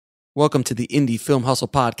Welcome to the Indie Film Hustle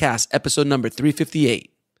Podcast, episode number 358.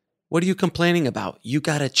 What are you complaining about? You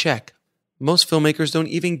got a check. Most filmmakers don't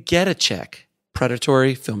even get a check.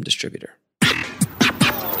 Predatory film distributor.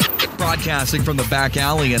 Broadcasting from the back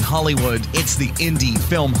alley in Hollywood, it's the Indie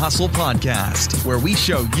Film Hustle Podcast, where we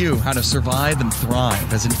show you how to survive and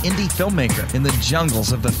thrive as an indie filmmaker in the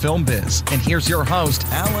jungles of the film biz. And here's your host,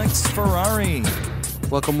 Alex Ferrari.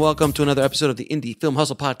 Welcome to another episode of the Indie Film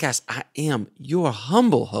Hustle Podcast. I am your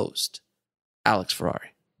humble host, Alex Ferrari.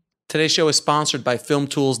 Today's show is sponsored by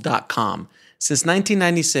FilmTools.com. Since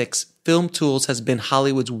 1996, FilmTools has been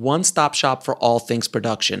Hollywood's one-stop shop for all things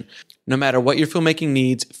production. No matter what your filmmaking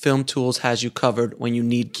needs, FilmTools has you covered when you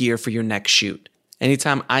need gear for your next shoot.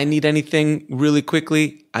 Anytime I need anything really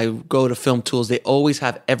quickly, I go to FilmTools. They always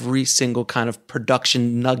have every single kind of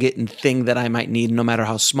production nugget and thing that I might need, no matter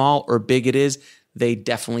how small or big it is. They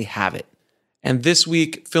definitely have it. And this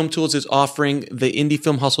week, FilmTools is offering the Indie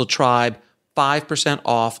Film Hustle Tribe 5%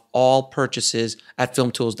 off all purchases at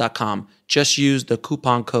FilmTools.com. Just use the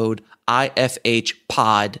coupon code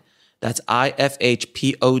IFHPOD. That's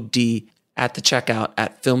IFHPOD at the checkout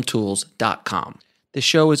at FilmTools.com. The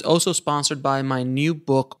show is also sponsored by my new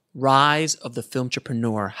book, Rise of the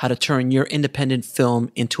Filmtrepreneur: How to Turn Your Independent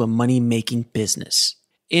Film into a Money-Making Business.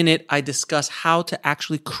 In it, I discuss how to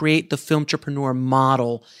actually create the filmtrepreneur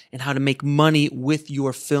model and how to make money with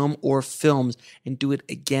your film or films and do it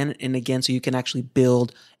again and again so you can actually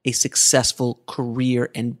build a successful career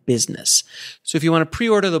and business. So if you want to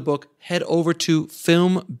pre-order the book, head over to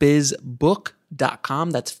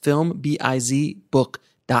filmbizbook.com. That's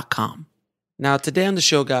filmbizbook.com. Now, today on the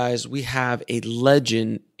show, guys, we have a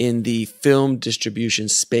legend in the film distribution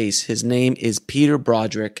space. His name is Peter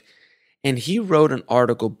Broderick. And he wrote an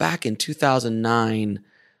article back in 2009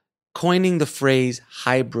 coining the phrase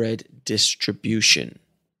hybrid distribution.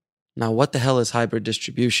 Now, what the hell is hybrid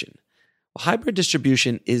distribution? Well, hybrid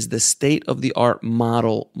distribution is the state-of-the-art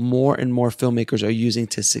model more and more filmmakers are using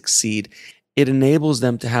to succeed. It enables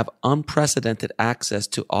them to have unprecedented access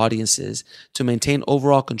to audiences, to maintain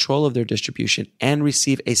overall control of their distribution, and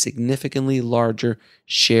receive a significantly larger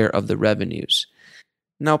share of the revenues.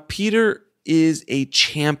 Now, Peter is a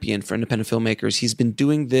champion for independent filmmakers. He's been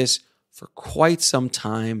doing this for quite some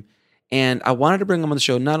time. And I wanted to bring him on the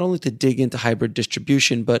show not only to dig into hybrid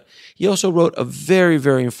distribution, but he also wrote a very,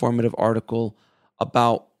 very informative article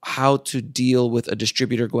about how to deal with a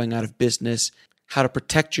distributor going out of business, how to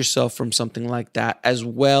protect yourself from something like that, as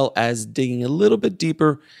well as digging a little bit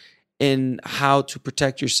deeper in how to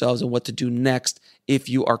protect yourselves and what to do next if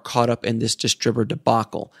you are caught up in this distributor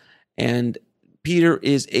debacle. And Peter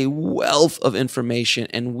is a wealth of information,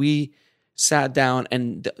 and we sat down,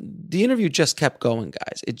 and the interview just kept going,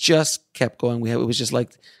 guys. It just kept going. It was just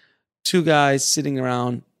like two guys sitting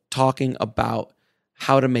around talking about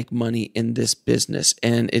how to make money in this business,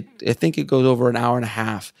 and I think it goes over an hour and a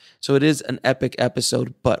half. So it is an epic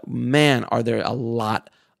episode, but man, are there a lot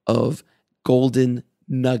of golden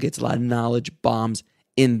nuggets, a lot of knowledge bombs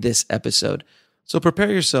in this episode. So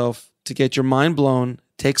prepare yourself to get your mind blown,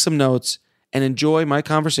 take some notes, and enjoy my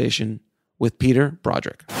conversation with Peter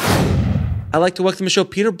Broderick. I'd like to welcome to the show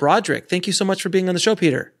Peter Broderick. Thank you so much for being on the show,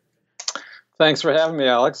 Peter. Thanks for having me,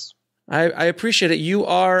 Alex. I appreciate it. You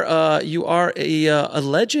are a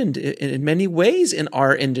legend in many ways in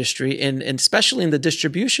our industry, and especially in the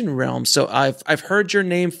distribution realm. So I've heard your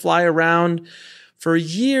name fly around for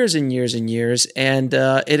years and years and years, and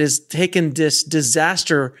it has taken this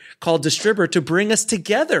disaster called Distribber to bring us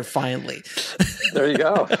together finally. There you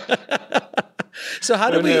go. So how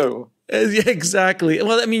do we? Exactly.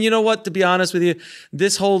 Well, I mean, you know what? To be honest with you,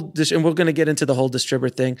 and we're going to get into the whole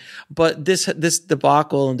Distribber thing, but this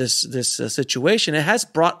debacle and this situation, it has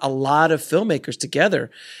brought a lot of filmmakers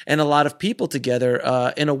together and a lot of people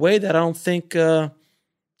together in a way that I don't think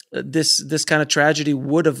this kind of tragedy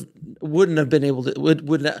wouldn't have been able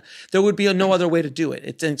to. There would be no other way to do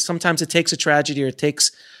it. Sometimes it takes a tragedy, or it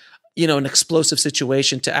takes an explosive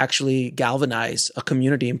situation to actually galvanize a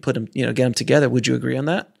community and put them, get them together. Would you agree on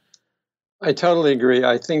that? I totally agree.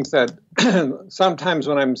 I think that sometimes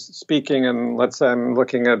when I'm speaking, and let's say I'm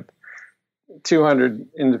looking at 200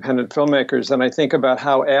 independent filmmakers, and I think about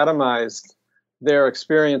how atomized their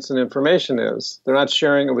experience and information is. They're not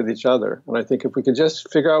sharing it with each other. And I think if we could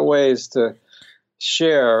just figure out ways to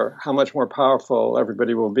share, how much more powerful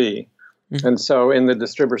everybody will be. Mm-hmm. And so in the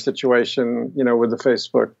Distribber situation, with the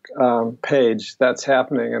Facebook page, that's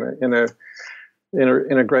happening in a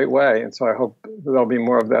great way. And so I hope there'll be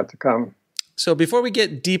more of that to come. So before we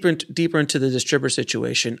get deeper into the Distribber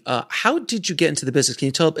situation, how did you get into the business? Can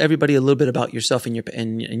you tell everybody a little bit about yourself and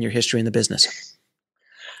your history in the business?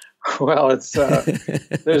 Well, it's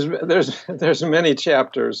there's many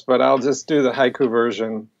chapters, but I'll just do the haiku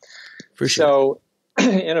version. For sure. So,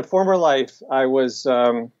 in a former life, I was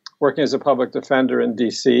working as a public defender in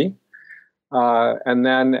D.C., and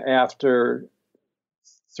then after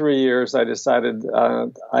 3 years, I decided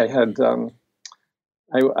I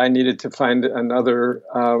needed to find another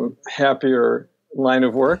happier line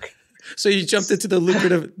of work. So you jumped into the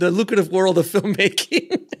lucrative world of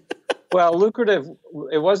filmmaking. Well, lucrative.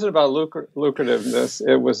 It wasn't about lucrativeness.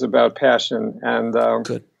 It was about passion. And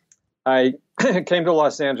Good. I came to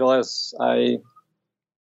Los Angeles. I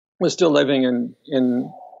was still living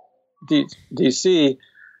in D.C.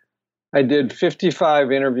 I did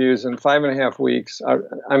 55 interviews in 5.5 weeks.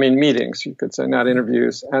 I mean, meetings, you could say, not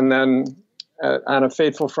interviews. And then on a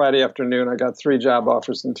fateful Friday afternoon, I got 3 job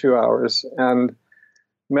offers in 2 hours and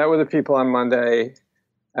met with the people on Monday,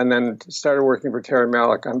 and then started working for Terry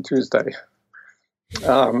Malick on Tuesday.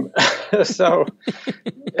 So,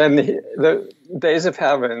 and the Days of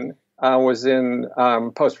Heaven was in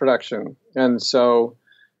post-production. And so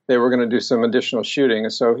they were going to do some additional shooting.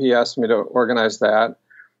 So he asked me to organize that.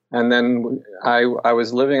 And then I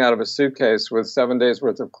was living out of a suitcase with 7 days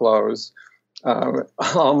worth of clothes.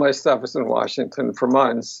 All my stuff was in Washington for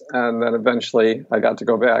months. And then eventually I got to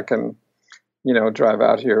go back and, drive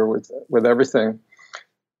out here with everything.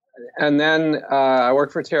 And then I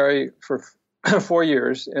worked for Terry for 4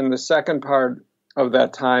 years. In the second part of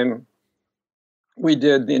that time, we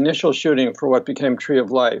did the initial shooting for what became Tree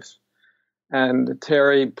of Life. And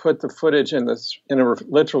Terry put the footage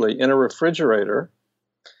literally in a refrigerator.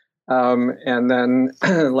 And then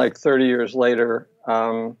like 30 years later,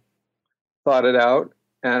 thought it out.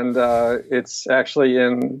 And it's actually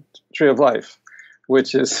in Tree of Life,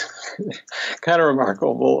 which is kind of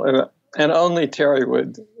remarkable. And only Terry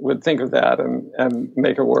would think of that and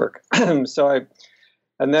make it work. So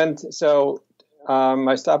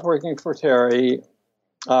I stopped working for Terry.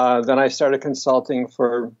 Then I started consulting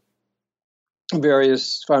for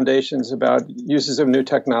various foundations about uses of new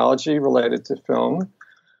technology related to film.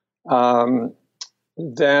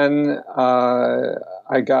 Then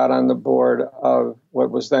I got on the board of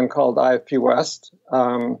what was then called IFP West,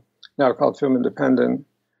 now called Film Independent.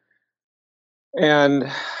 And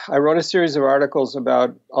I wrote a series of articles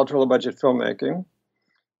about ultra-low budget filmmaking.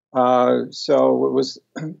 So it was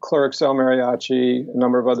Clerks, El Mariachi, a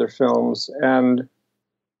number of other films. And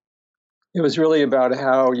it was really about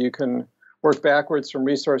how you can work backwards from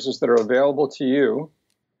resources that are available to you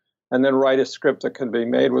and then write a script that can be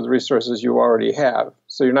made with resources you already have.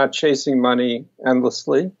 So you're not chasing money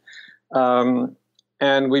endlessly.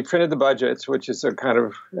 And we printed the budgets, which is a kind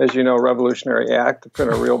of, as you know, revolutionary act to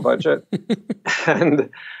print a real budget. And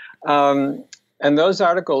those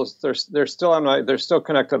articles, they're still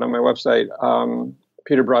connected on my website,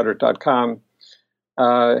 peterbroderick.com,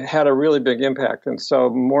 had a really big impact. And so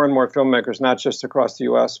more and more filmmakers, not just across the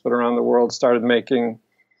U.S., but around the world, started making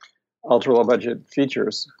ultra-low budget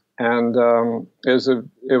features. And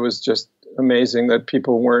it was just amazing that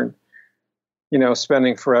people weren't,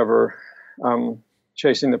 spending forever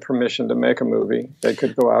chasing the permission to make a movie. They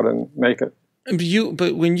could go out and make it.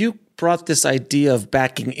 But when you brought this idea of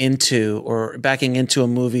backing into a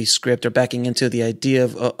movie script or backing into the idea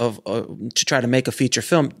of to try to make a feature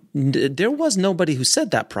film, there was nobody who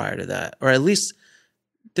said that prior to that, or at least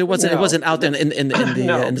there wasn't. No. It wasn't out there in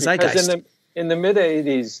the zeitgeist. In the mid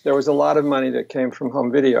 '80s, there was a lot of money that came from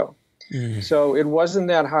home video, so it wasn't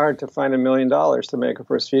that hard to find $1 million to make a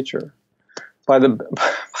first feature. By the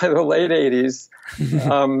late '80s,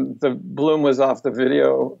 the bloom was off. The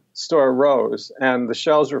video store rose, and the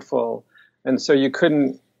shelves were full, and so you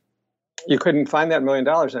couldn't find that $1 million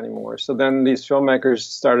anymore. So then these filmmakers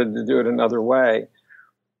started to do it another way,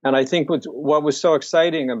 and I think what was so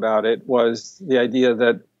exciting about it was the idea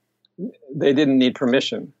that they didn't need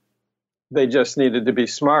permission; they just needed to be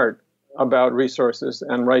smart about resources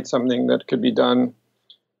and write something that could be done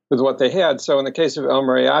with what they had. So in the case of El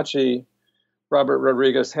Mariachi, Robert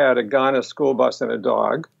Rodriguez had a gun, a school bus, and a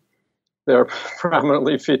dog. They're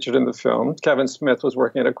prominently featured in the film. Kevin Smith was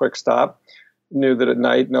working at a Quick Stop, knew that at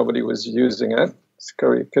night nobody was using it.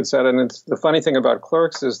 So he could set it. And the funny thing about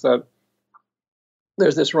Clerks is that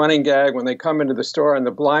there's this running gag when they come into the store and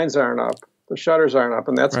the blinds aren't up, the shutters aren't up,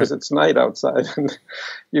 and that's because it's night outside, and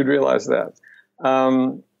you'd realize that.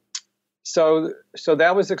 So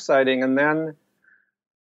that was exciting. And then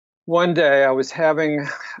one day I was having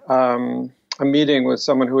a meeting with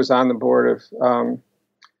someone who was on the board of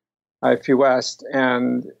IFP West,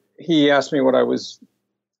 and he asked me what I was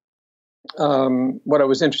what I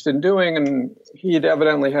was interested in doing, and he'd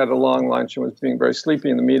evidently had a long lunch and was being very sleepy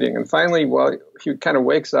in the meeting. And finally, well, he kind of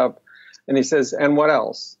wakes up and he says, "And what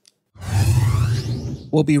else?"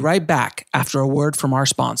 We'll be right back after a word from our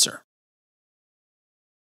sponsor.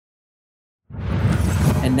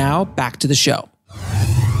 And now back to the show.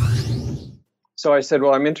 So I said,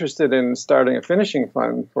 well, I'm interested in starting a finishing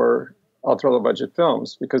fund for ultra low budget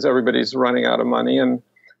films because everybody's running out of money. And,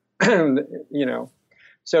 you know,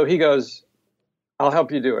 so he goes, I'll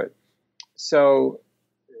help you do it. So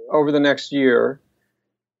over the next year,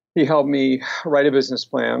 he helped me write a business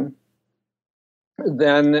plan.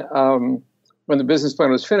 Then when the business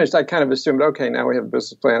plan was finished, I kind of assumed, okay, now we have a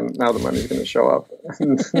business plan. Now the money's going to show up.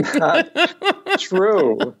 Not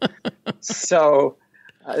true. So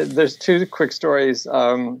there's two quick stories.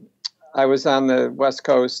 I was on the West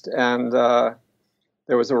Coast, and there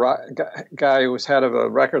was a guy who was head of a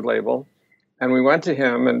record label, and we went to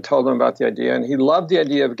him and told him about the idea, and he loved the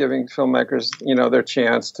idea of giving filmmakers, you know, their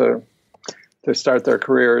chance to start their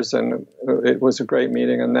careers, and it was a great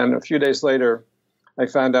meeting. And then a few days later, I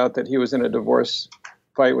found out that he was in a divorce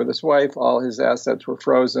fight with his wife. All his assets were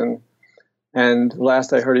frozen, and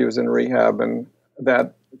last I heard, he was in rehab, and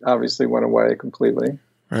that obviously went away completely.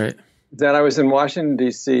 Right. Then I was in Washington,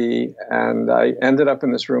 D.C., and I ended up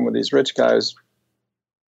in this room with these rich guys,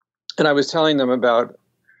 and I was telling them about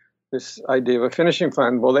this idea of a finishing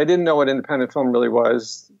fund. Well, they didn't know what independent film really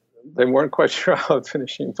was. They weren't quite sure how a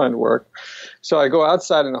finishing fund worked. So I go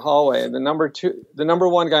outside in the hallway, and the number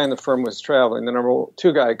one guy in the firm was traveling. The number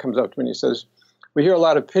two guy comes up to me and he says, "We hear a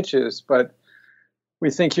lot of pitches, but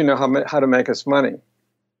we think you know how to make us money."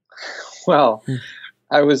 Well,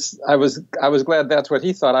 I was glad that's what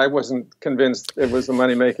he thought. I wasn't convinced it was a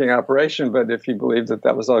money-making operation, but if he believed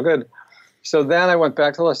that was all good. So then I went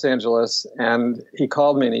back to Los Angeles, and he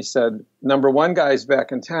called me and he said, number one guy's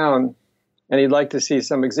back in town, and he'd like to see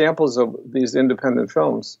some examples of these independent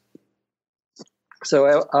films.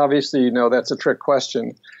 So obviously, you know, that's a trick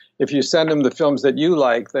question. If you send them the films that you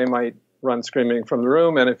like, they might run screaming from the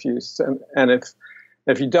room. And if you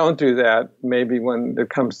don't do that, maybe when it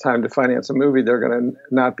comes time to finance a movie, they're going to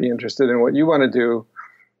not be interested in what you want to do.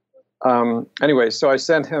 Anyway, so I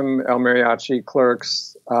sent him El Mariachi,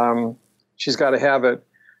 Clerks, She's Got to Have It.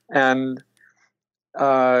 And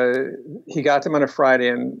he got them on a Friday.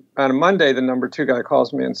 And on a Monday, the number two guy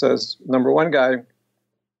calls me and says, number one guy,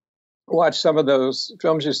 watch some of those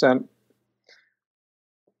films you sent.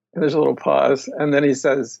 And there's a little pause. And then he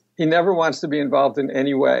says, he never wants to be involved in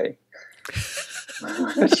any way.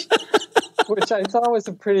 which I thought was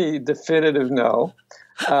a pretty definitive no.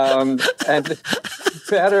 And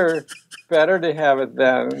better to have it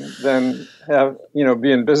than have, you know,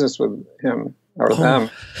 be in business with him or them.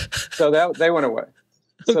 So that they went away.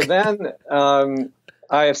 So then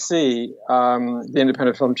IFC, the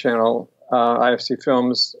Independent Film Channel, IFC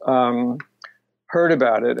Films, heard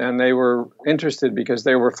about it, and they were interested because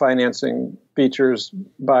they were financing features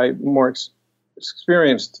by more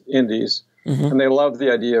experienced indies, and they loved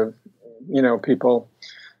the idea of, you know, people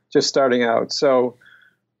just starting out. So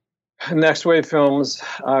Next Wave Films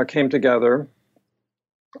came together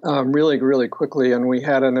really, really quickly, and we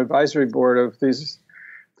had an advisory board of these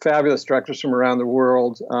fabulous directors from around the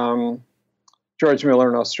world. George Miller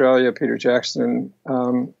in Australia, Peter Jackson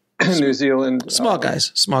in New Zealand. Small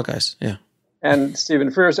guys, yeah. And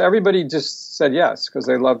Stephen Frears. Everybody just said yes because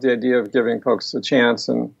they loved the idea of giving folks a chance.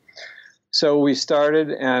 And so we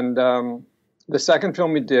started, and the second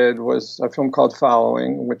film we did was a film called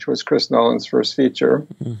Following, which was Chris Nolan's first feature.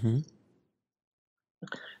 Mm-hmm.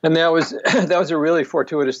 And that was a really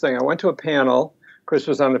fortuitous thing. I went to a panel. Chris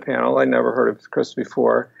was on the panel. I never heard of Chris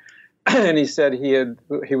before. And he said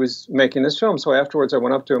he was making this film. So afterwards I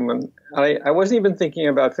went up to him, and I wasn't even thinking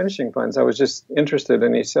about finishing funds. I was just interested.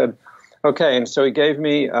 And he said, okay. And so he gave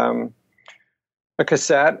me a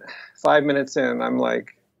cassette. 5 minutes in, I'm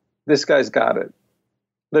like, this guy's got it.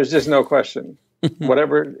 There's just no question.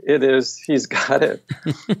 Whatever it is, he's got it.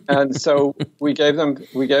 And so we gave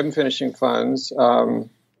them finishing funds.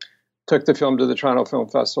 Took the film to the Toronto Film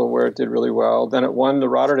Festival, where it did really well. Then it won the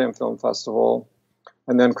Rotterdam Film Festival.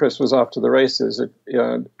 And then Chris was off to the races.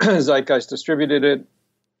 Zeitgeist distributed it.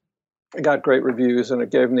 It got great reviews, and it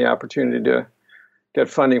gave him the opportunity to get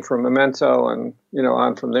funding from Memento and, you know,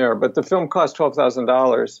 on from there. But the film cost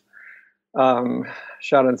 $12,000,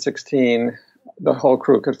 shot in 16. The whole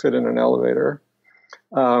crew could fit in an elevator.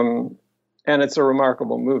 And it's a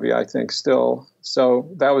remarkable movie, I think, still. So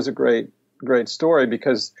that was a great story,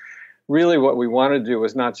 because really what we wanted to do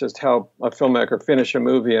was not just help a filmmaker finish a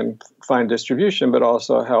movie and find distribution, but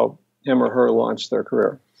also help him or her launch their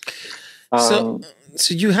career. So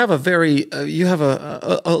you have a very you have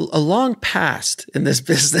a long past in this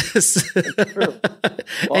business,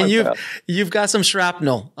 and you've got some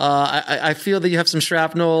shrapnel. I feel that you have some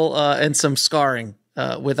shrapnel and some scarring,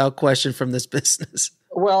 without question, from this business.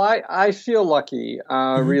 Well, I feel lucky,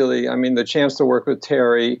 really. I mean, the chance to work with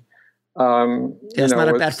Terry. That's not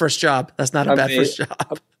a bad first job. That's not a bad first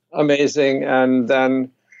job. Amazing. And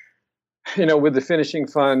then, with the finishing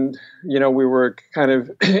fund, we were kind of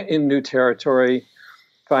in new territory,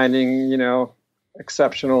 finding,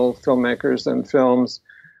 exceptional filmmakers and films.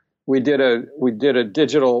 We did a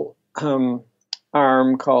digital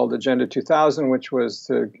arm called Agenda 2000, which was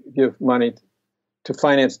to give money to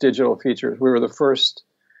finance digital features. We were the first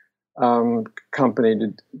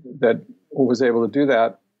company that was able to do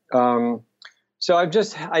that. So I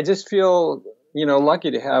just feel,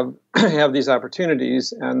 lucky to have these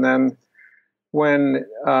opportunities. And then when,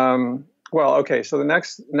 so the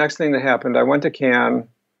next thing that happened, I went to Cannes.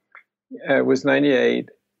 It was 98,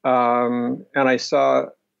 and I saw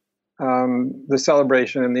The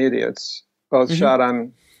Celebration and The Idiots, both shot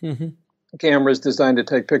on cameras designed to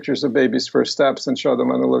take pictures of babies' first steps and show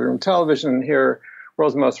them on the living room television. And here,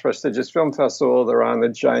 world's most prestigious film festival, they're on the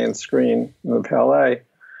giant screen in the Palais.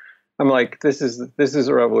 I'm like, this is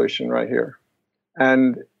a revolution right here.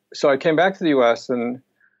 And so I came back to the U.S. and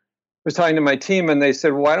was talking to my team, and they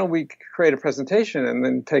said, why don't we create a presentation and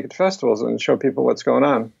then take it to festivals and show people what's going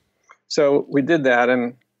on? So we did that,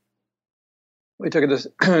 and we took it to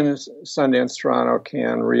Sundance, Toronto,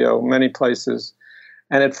 Cannes, Rio, many places.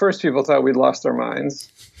 And at first people thought we'd lost our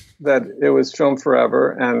minds, that it was film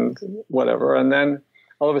forever and whatever. And then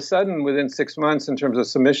all of a sudden, within 6 months, in terms of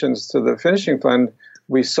submissions to the finishing fund,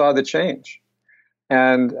 we saw the change.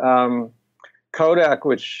 And Kodak,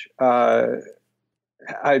 which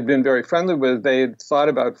I'd been very friendly with, they had thought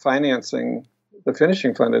about financing the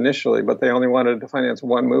finishing fund initially, but they only wanted to finance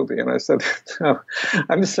one movie. And I said, no,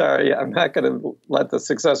 I'm sorry, I'm not going to let the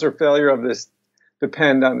success or failure of this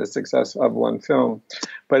depend on the success of one film.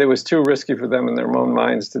 But it was too risky for them in their own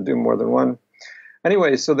minds to do more than one.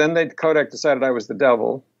 Anyway, so then Kodak decided I was the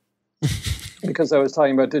devil because I was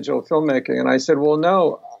talking about digital filmmaking. And I said, well,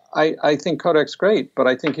 no, I think Kodak's great, but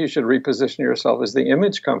I think you should reposition yourself as the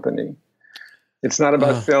image company. It's not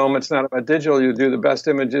about film. It's not about digital. You do the best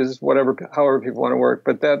images, however people want to work.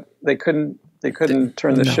 But that they couldn't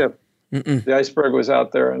turn the ship. The iceberg was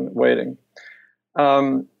out there and waiting.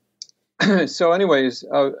 So, anyways,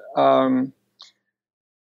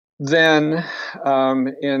 then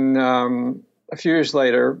in a few years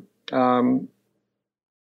later,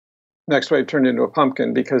 Next Wave turned into a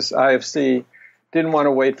pumpkin because IFC didn't want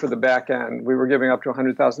to wait for the back end. We were giving up to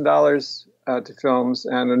 $100,000 to films,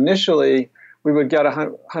 and initially we would get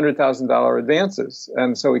 $100,000 advances,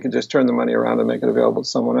 and so we could just turn the money around and make it available to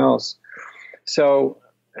someone else. So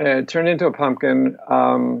it turned into a pumpkin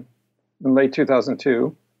in late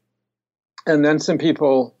 2002, and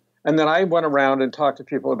then I went around and talked to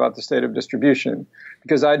people about the state of distribution,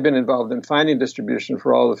 because I'd been involved in finding distribution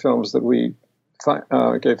for all the films that we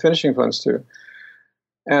gave finishing funds to.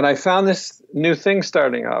 And I found this new thing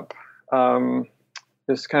starting up,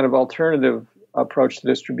 this kind of alternative approach to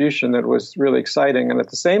distribution that was really exciting. And at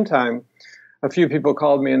the same time, a few people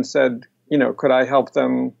called me and said, could I help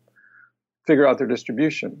them figure out their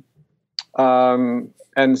distribution?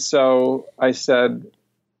 And so I said,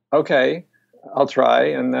 okay, I'll try.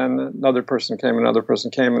 And then another person came.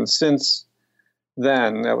 And since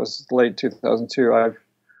then, that was late 2002,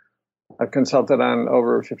 I've consulted on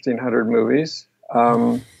over 1,500 movies.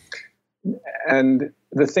 And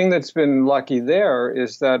the thing that's been lucky there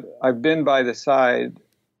is that I've been by the side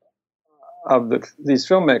of these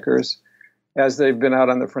filmmakers as they've been out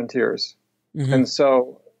on the frontiers. Mm-hmm. And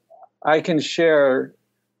so I can share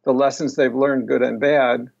the lessons they've learned, good and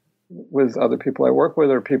bad, with other people I work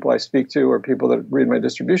with or people I speak to or people that read my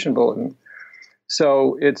distribution bulletin.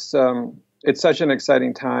 So it's such an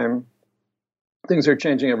exciting time. Things are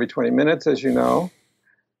changing every 20 minutes, as you know.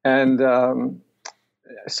 And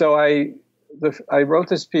so I wrote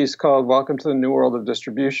this piece called Welcome to the New World of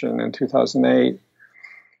Distribution in 2008,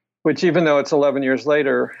 which, even though it's 11 years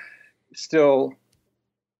later,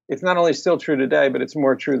 it's not only still true today, but it's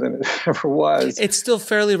more true than it ever was. It's still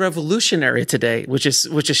fairly revolutionary today, which is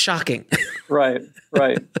shocking. Right.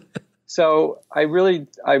 So I really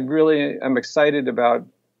am excited about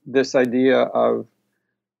this idea of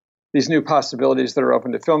these new possibilities that are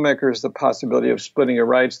open to filmmakers, the possibility of splitting your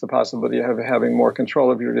rights, the possibility of having more control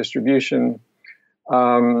of your distribution.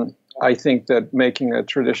 I think that making a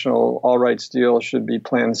traditional all rights deal should be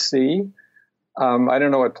plan C. I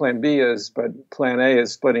don't know what plan B is, but plan A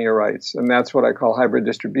is splitting your rights. And that's what I call hybrid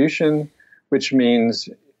distribution. which means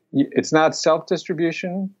it's not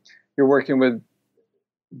self-distribution. You're working with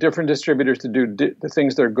different distributors to do the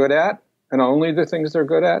things they're good at, and only the things they're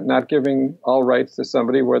good at, not giving all rights to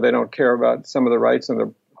somebody where they don't care about some of the rights and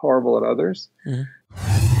they're horrible at others.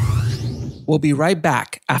 Mm-hmm. We'll be right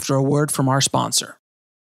back after a word from our sponsor.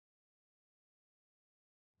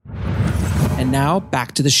 And now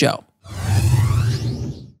back to the show.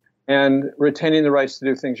 And retaining the rights to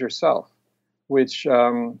do things yourself, which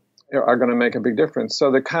are going to make a big difference.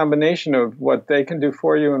 So the combination of what they can do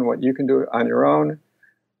for you and what you can do on your own,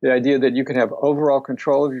 the idea that you can have overall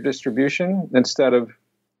control of your distribution instead of,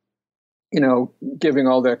 giving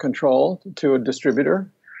all that control to a distributor,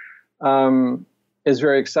 is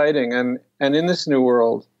very exciting. And in this new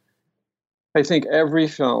world, I think every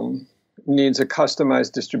film needs a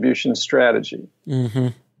customized distribution strategy. Mm-hmm.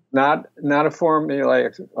 Not a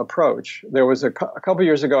formulaic approach. There was a couple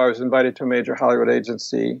years ago, I was invited to a major Hollywood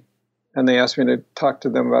agency, and they asked me to talk to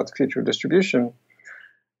them about the future of distribution.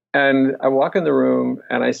 And I walk in the room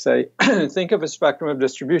and I say, think of a spectrum of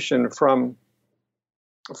distribution from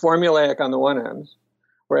formulaic on the one end,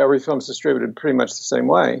 where every film's distributed pretty much the same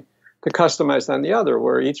way, to customized on the other,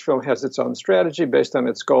 where each film has its own strategy based on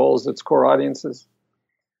its goals, its core audiences.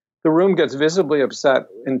 The room gets visibly upset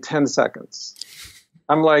in 10 seconds.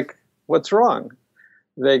 I'm like, what's wrong?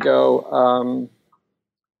 They go,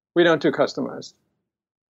 we don't do customized.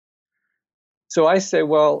 So I say,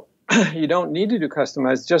 well, you don't need to do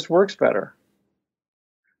customized, it just works better.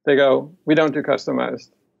 They go, we don't do customized.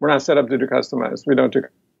 We're not set up to do customized. We don't do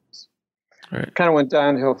customized. Right. Kind of went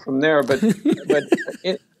downhill from there, but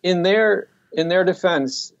in their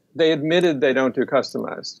defense, they admitted they don't do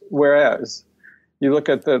customized. Whereas you look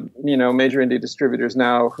at the major indie distributors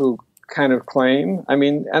now who kind of claim,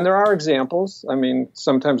 and there are examples.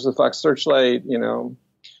 Sometimes the Fox Searchlight,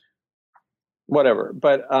 whatever.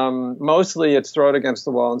 But mostly it's throw it against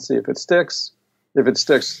the wall and see if it sticks. If it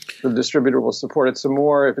sticks, the distributor will support it some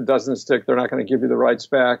more. If it doesn't stick, they're not going to give you the rights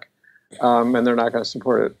back, and they're not going to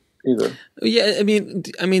support it either. Yeah,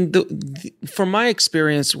 from my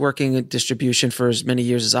experience working in distribution for as many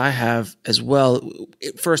years as I have as well,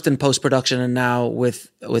 first in post-production and now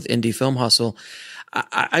with Indie Film Hustle,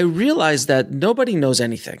 I realized that nobody knows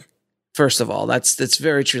anything. First of all, that's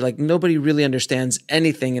very true. Like nobody really understands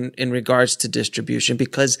anything in regards to distribution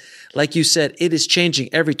because, like you said, it is changing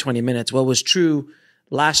every 20 minutes. What was true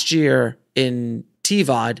last year in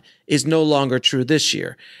TVOD is no longer true this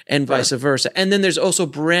year, and vice versa. And then there's also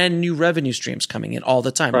brand new revenue streams coming in all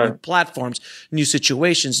the time. New platforms, new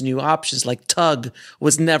situations, new options. Like Tug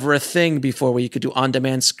was never a thing before, where you could do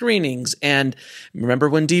on-demand screenings. And remember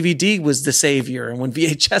when DVD was the savior, and when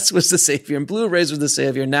VHS was the savior, and Blu-rays was the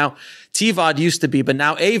savior. Now TVOD used to be, but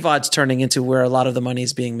now AVOD's turning into where a lot of the money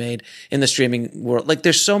is being made in the streaming world. Like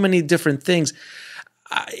there's so many different things.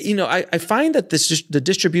 I find that the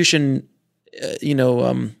distribution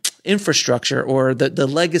infrastructure or the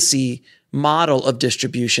legacy model of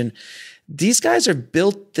distribution, these guys are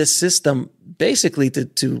built this system basically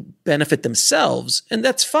to benefit themselves. And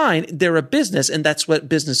that's fine. They're a business and that's what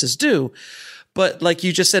businesses do. But like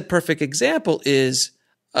you just said, perfect example is,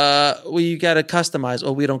 you got to customize.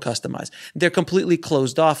 Oh, we don't customize. They're completely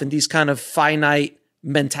closed off. And these kind of finite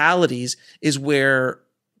mentalities is where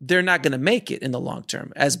they're not going to make it in the long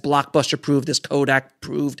term, as Blockbuster proved, as Kodak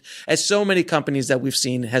proved, as so many companies that we've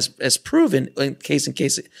seen has proven in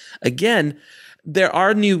case again. There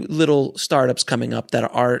are new little startups coming up that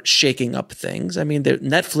are shaking up things.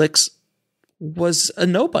 Netflix was a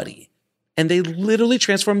nobody, and they literally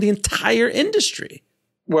transformed the entire industry.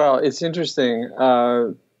 Well, it's interesting,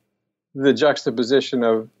 the juxtaposition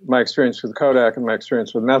of my experience with Kodak and my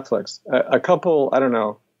experience with Netflix. A couple,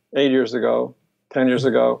 8 years ago, 10 years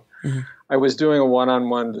ago, I was doing a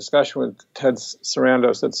one-on-one discussion with Ted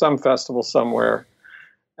Sarandos at some festival somewhere.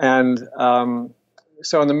 And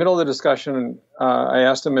so in the middle of the discussion, I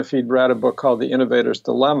asked him if he'd read a book called The Innovator's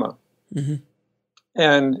Dilemma. Mm-hmm.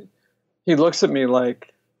 And he looks at me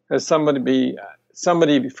like, as somebody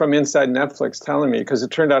from inside Netflix telling me, because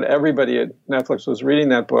it turned out everybody at Netflix was reading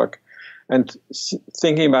that book and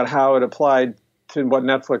thinking about how it applied to what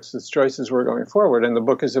Netflix's choices were going forward. And the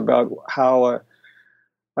book is about how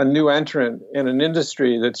a new entrant in an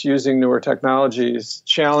industry that's using newer technologies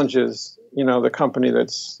challenges, the company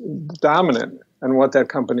that's dominant and what that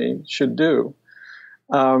company should do.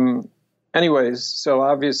 Anyways, so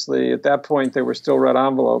obviously at that point they were still red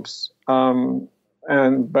envelopes,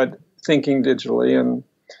 but thinking digitally and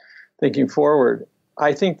thinking forward.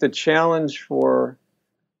 I think the challenge for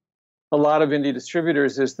a lot of indie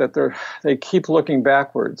distributors is that they keep looking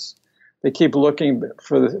backwards. They keep looking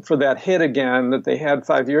for that hit again that they had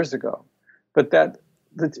 5 years ago. but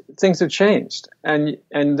things have changed, and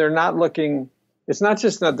they're not looking. It's not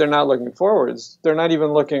just that they're not looking forwards; they're not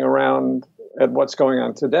even looking around at what's going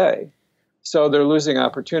on today. So they're losing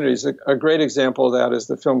opportunities. A great example of that is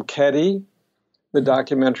the film Kedi, the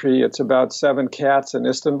documentary. It's about 7 cats in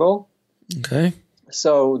Istanbul. Okay.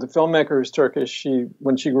 So the filmmaker is Turkish.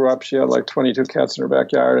 When she grew up, she had like 22 cats in her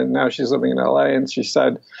backyard, and now she's living in LA. And she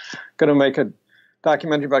said, "Going to make a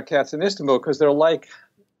documentary about cats in Istanbul because they're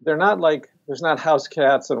not like there's not house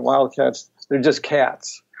cats and wild cats. They're just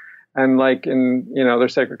cats, and like in they're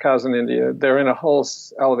sacred cows in India. They're in a whole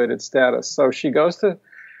elevated status." So she goes to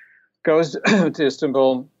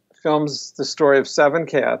Istanbul, films the story of 7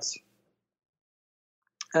 cats,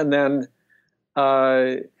 and then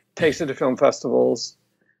takes it to film festivals.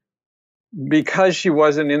 Because she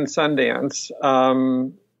wasn't in Sundance,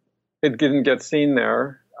 it didn't get seen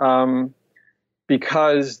there.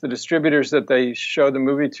 Because the distributors that they showed the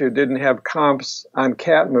movie to didn't have comps on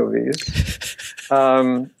cat movies.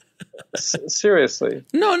 Seriously.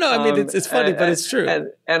 No. I mean, it's funny, but it's true.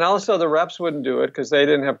 And also the reps wouldn't do it because they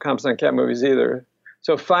didn't have comps on cat movies either.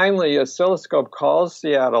 So finally, Oscilloscope calls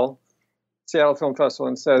Seattle Film Festival,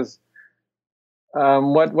 and says,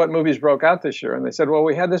 what movies broke out this year? And they said, well,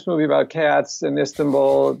 we had this movie about cats in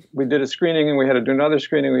Istanbul. We did a screening, and we had to do another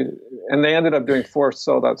screening. And they ended up doing 4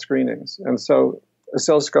 sold-out screenings. And so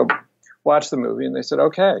Oscilloscope watched the movie, and they said,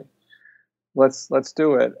 okay, let's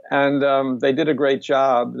do it. And they did a great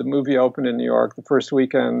job. The movie opened in New York the first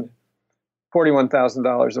weekend,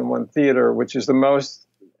 $41,000 in one theater, which is the most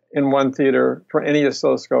in one theater for any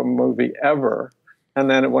Oscilloscope movie ever. And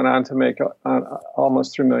then it went on to make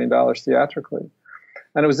almost $3 million theatrically.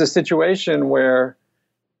 And it was a situation where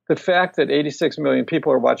the fact that 86 million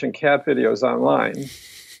people are watching cat videos online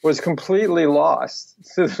was completely lost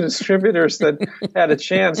to the distributors that had a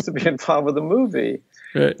chance to be involved with the movie.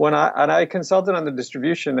 Right. When I consulted on the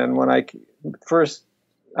distribution, and when I first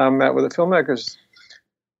met with the filmmakers,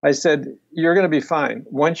 I said, you're going to be fine.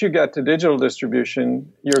 Once you get to digital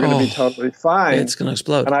distribution, you're going to be totally fine. It's going to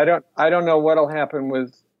explode. And I don't know what'll happen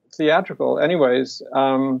with theatrical. Anyways,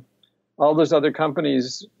 all those other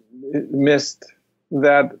companies missed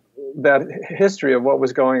that history of what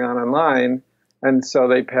was going on online, and so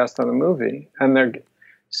they passed on the movie.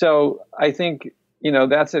 So I think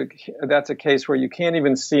that's a case where you can't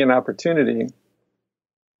even see an opportunity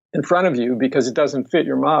in front of you because it doesn't fit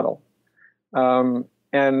your model.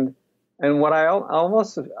 And what I'm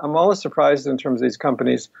almost surprised in terms of these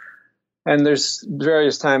companies. And there's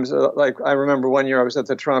various times, like I remember one year I was at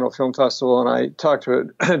the Toronto Film Festival, and I talked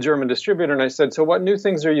to a German distributor, and I said, so what new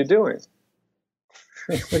things are you doing?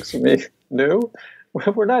 He looks at me, new?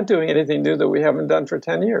 We're not doing anything new that we haven't done for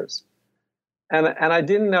 10 years. And I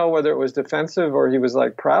didn't know whether it was defensive or he was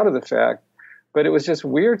like proud of the fact, but it was just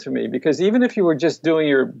weird to me, because even if you were just doing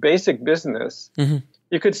your basic business, mm-hmm.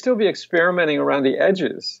 you could still be experimenting around the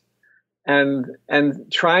edges and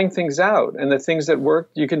trying things out, and the things that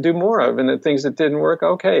worked you can do more of, and the things that didn't work,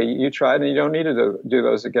 okay, you tried and you don't need to do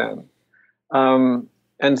those again.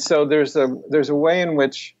 And so there's a way in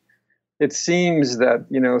which it seems that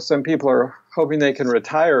some people are hoping they can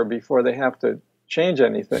retire before they have to change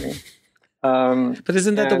anything. But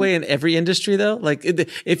isn't that the way in every industry, though? Like,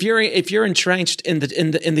 if you're entrenched in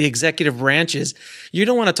the executive branches, you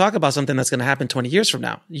don't want to talk about something that's going to happen 20 years from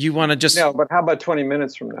now. You want to just but how about 20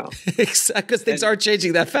 minutes from now? Exactly, because things are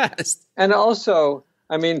changing that fast. And also,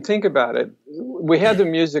 I mean, think about it. We had the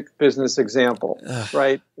music business example,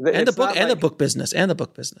 right? And the book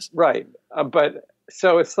business, right? But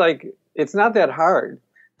so it's like it's not that hard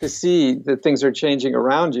to see that things are changing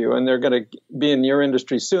around you, and they're going to be in your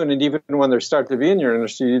industry soon. And even when they start to be in your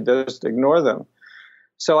industry, you just ignore them.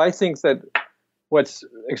 So I think that what's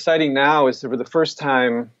exciting now is that for the first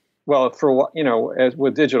time, as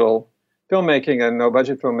with digital filmmaking and no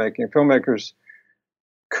budget filmmaking, filmmakers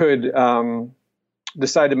could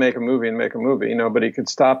decide to make a movie and make a movie. Nobody could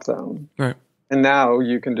stop them. Right. And now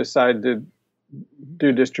you can decide to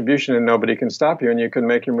do distribution, and nobody can stop you, and you can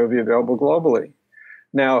make your movie available globally.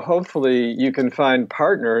 Now, hopefully, you can find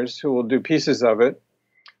partners who will do pieces of it.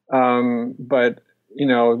 But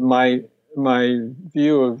my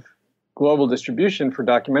view of global distribution for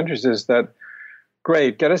documentaries is that,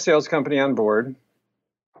 great, get a sales company on board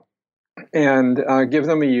and give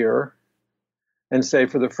them a year and say,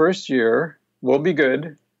 for the first year, we'll be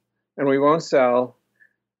good and we won't sell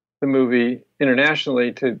the movie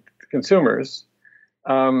internationally to consumers.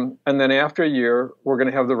 And then after a year, we're going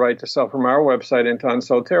to have the right to sell from our website into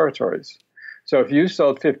unsold territories. So if you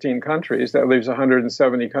sold 15 countries, that leaves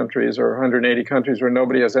 170 countries or 180 countries where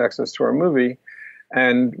nobody has access to our movie,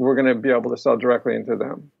 and we're going to be able to sell directly into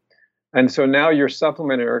them. And so now you're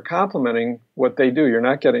supplementing or complementing what they do. You're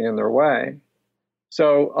not getting in their way.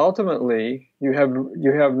 So ultimately, you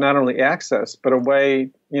have not only access, but a way,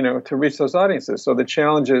 to reach those audiences. So the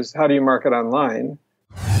challenge is, how do you market online?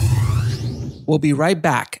 We'll be right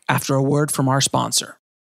back after a word from our sponsor.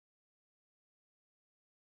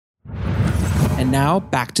 And now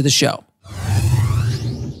back to the show.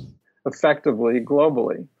 Effectively,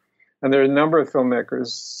 globally. And there are a number of filmmakers,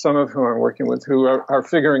 some of whom I'm working with, who are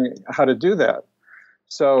figuring how to do that.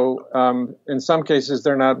 So in some cases,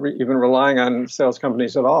 they're not even relying on sales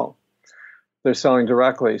companies at all. They're selling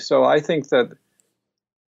directly. So I think that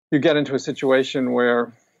you get into a situation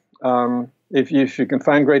where if you can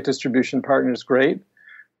find great distribution partners, great.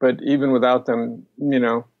 But even without them,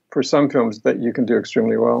 for some films, that you can do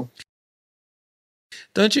extremely well.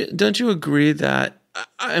 Don't you agree that,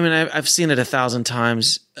 I mean, I've seen it 1,000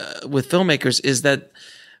 times with filmmakers, is that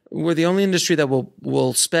we're the only industry that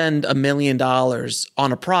will spend $1 million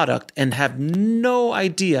on a product and have no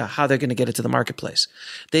idea how they're going to get it to the marketplace.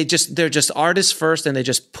 They're just artists first, and they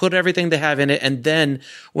just put everything they have in it. And then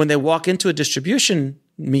when they walk into a distribution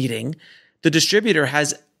meeting, the distributor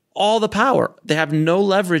has all the power. They have no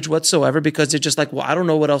leverage whatsoever because they're just like, well, I don't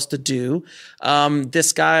know what else to do.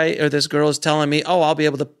 This guy or this girl is telling me, oh, I'll be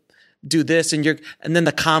able to do this, and then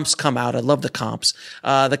the comps come out. I love the comps.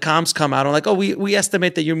 The comps come out. I'm like, oh, we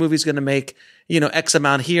estimate that your movie's going to make, X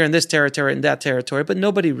amount here in this territory and that territory, but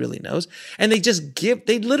nobody really knows. And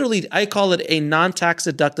they literally, I call it a non-tax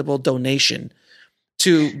deductible donation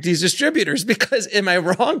to these distributors, because am I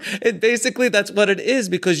wrong? Basically that's what it is,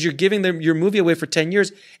 because you're giving them your movie away for 10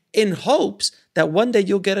 years in hopes that one day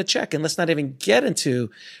you'll get a check. And let's not even get into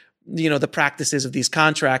the practices of these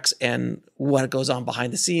contracts and what goes on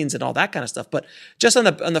behind the scenes and all that kind of stuff. But just on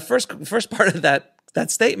the first part of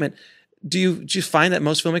that statement, do you find that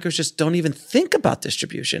most filmmakers just don't even think about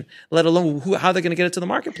distribution, let alone how they're going to get it to the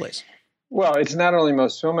marketplace? Well, it's not only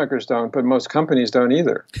most filmmakers don't, but most companies don't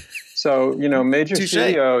either. So, major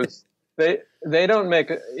studios, they don't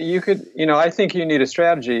make, I think you need a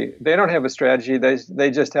strategy. They don't have a strategy.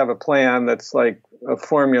 They just have a plan that's like a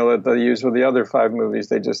formula that they use with the other 5 movies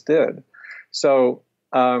they just did. So,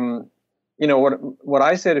 what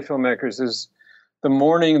I say to filmmakers is, the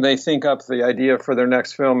morning they think up the idea for their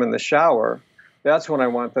next film in the shower, that's when I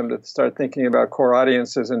want them to start thinking about core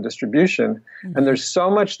audiences and distribution. Mm-hmm. And there's so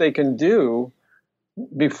much they can do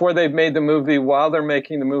before they've made the movie, while they're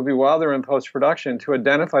making the movie, while they're in post-production, to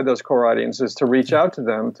identify those core audiences, to reach out to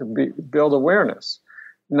them, to build awareness,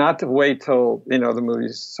 not to wait till, the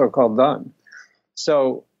movie's so-called done.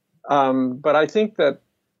 So, but I think that,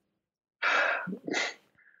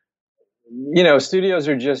 studios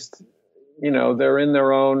are just, they're in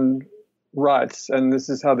their own ruts, and this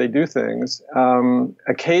is how they do things.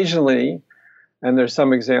 Occasionally, and there's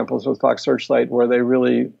some examples with Fox Searchlight where they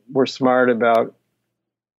really were smart about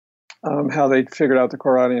how they figured out the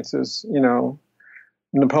core audiences.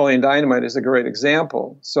 Napoleon Dynamite is a great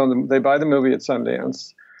example. So they buy the movie at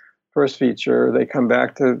Sundance, first feature, they come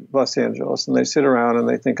back to Los Angeles, and they sit around and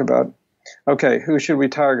they think about, okay, who should we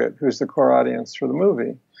target? Who's the core audience for the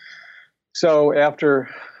movie? So after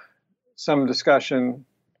some discussion,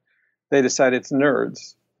 they decide it's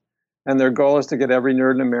nerds. And their goal is to get every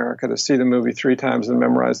nerd in America to see the movie 3 times and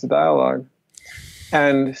memorize the dialogue.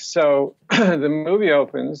 And so the movie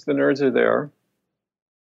opens, the nerds are there.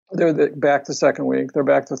 They're back the second week, they're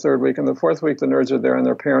back the third week, and the fourth week the nerds are there and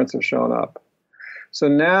their parents have shown up. So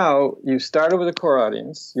now you started with a core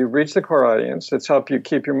audience, you've reached the core audience, it's helped you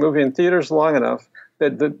keep your movie in theaters long enough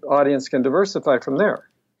that the audience can diversify from there.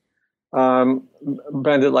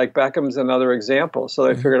 Bend It Like Beckham's another example. So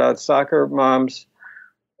they figured out soccer moms,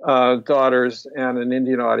 daughters, and an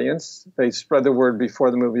Indian audience. They spread the word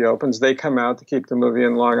before the movie opens. They come out to keep the movie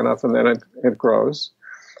in long enough, and then it grows.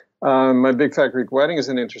 My Big Fat Greek Wedding is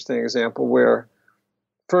an interesting example where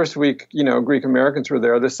first week, Greek Americans were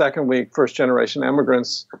there. The second week, first generation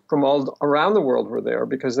immigrants from all around the world were there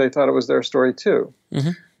because they thought it was their story too.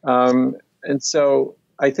 Mm-hmm. And so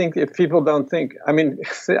I think if people don't think,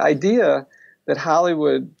 the idea that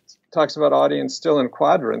Hollywood talks about audience still in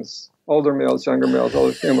quadrants, older males, younger males,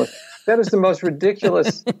 older females, that is the most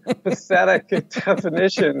ridiculous, pathetic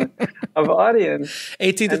definition of audience.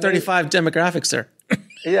 18 to 35 demographic, sir.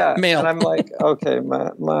 Yeah. Male. And I'm like, okay,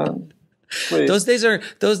 man, please. Those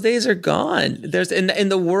days are gone. There's in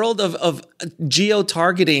the world of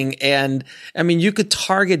geo-targeting, and you could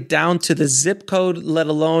target down to the zip code, let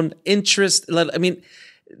alone interest.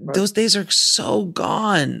 Those days are so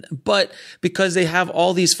gone. But because they have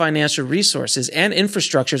all these financial resources and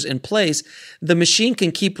infrastructures in place, the machine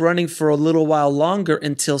can keep running for a little while longer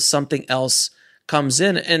until something else comes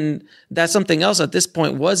in. And that's something else at this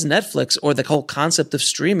point was Netflix, or the whole concept of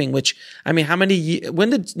streaming, which, I mean, when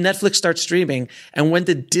did Netflix start streaming, and when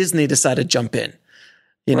did Disney decide to jump in?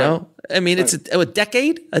 You know, I mean, it's a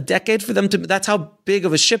decade for them to, that's how big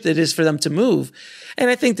of a ship it is for them to move. And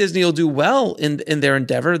I think Disney will do well in their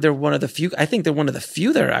endeavor. They're one of the few, I think they're one of the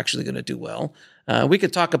few that are actually going to do well. We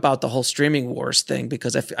could talk about the whole streaming wars thing,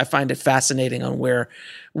 because I find it fascinating on where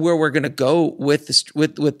we're going to go with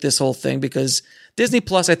this whole thing, because Disney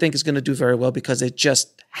Plus, I think, is going to do very well because they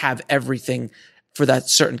just have everything for that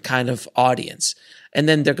certain kind of audience. And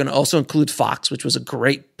then they're going to also include Fox, which was a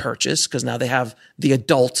great purchase because now they have the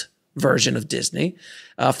adult version of Disney.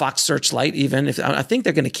 Fox Searchlight, even if I think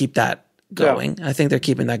they're going to keep that going. Yeah. I think they're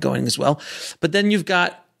keeping that going as well. But then you've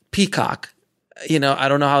got Peacock. You know, I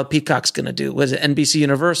don't know how Peacock's going to do. Was it NBC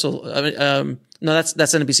Universal? No, that's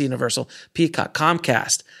NBC Universal. Peacock,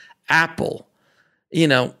 Comcast, Apple. You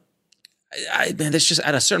know, man, there's just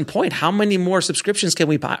at a certain point, how many more subscriptions can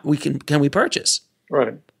we buy? Can we purchase?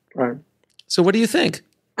 Right. So what do you think?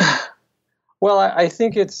 Well, I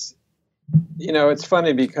think it's, you know, it's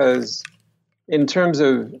funny because in terms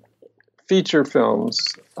of feature films,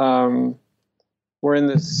 we're in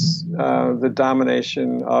this, the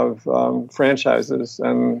domination of franchises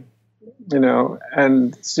and, you know,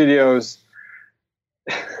 and studios.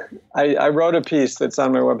 I wrote a piece that's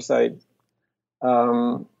on my website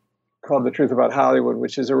called The Truth About Hollywood,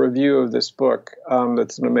 which is a review of this book.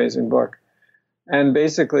 That's an amazing book. And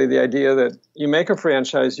basically the idea that you make a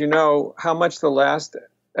franchise, you know how much the last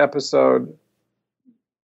episode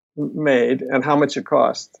made and how much it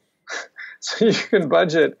cost. So you can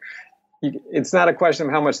budget. It's not a question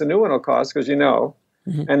of how much the new one will cost, because you know,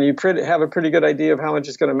 and you have a pretty good idea of how much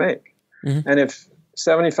it's going to make. And if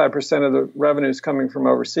 75% of the revenue is coming from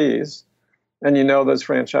overseas, and you know those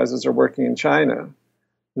franchises are working in China,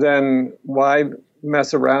 then why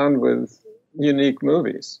mess around with unique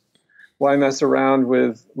movies? Why mess around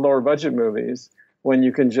with lower budget movies when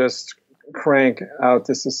you can just crank out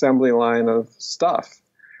this assembly line of stuff?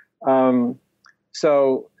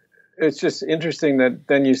 So it's just interesting that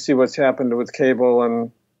then you see what's happened with cable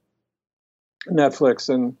and Netflix,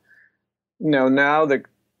 and you know now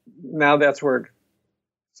that's where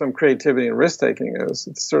some creativity and risk taking is.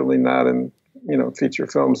 It's certainly not in, you know, feature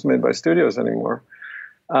films made by studios anymore.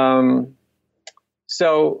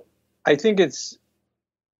 So I think there's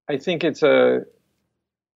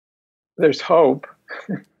hope,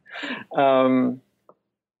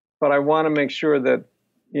 but I want to make sure that,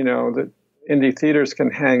 you know, that indie theaters can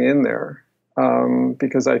hang in there,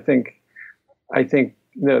 because I think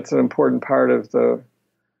that's an important part of the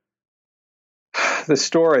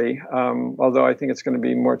story. Although I think it's going to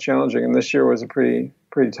be more challenging, and this year was a pretty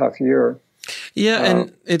tough year. Yeah,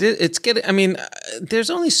 and it's getting. I mean, there's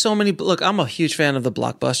only so many. Look, I'm a huge fan of the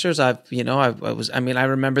blockbusters. I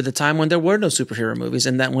remember the time when there were no superhero movies,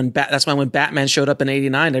 and that's why when Batman showed up in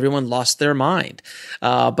 '89, everyone lost their mind.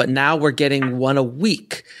 But now we're getting one a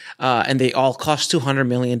week, and they all cost $200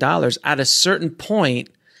 million. At a certain point,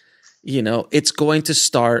 you know, it's going to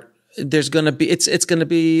start. There's going to be it's going to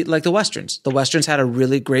be like the Westerns. The Westerns had a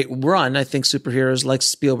really great run. I think superheroes, like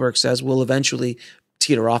Spielberg says, will eventually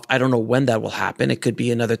teeter off. I don't know when that will happen. It could be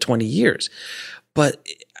another 20 years. But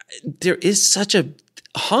there is such a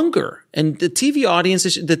hunger, and the TV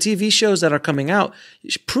audiences, the TV shows that are coming out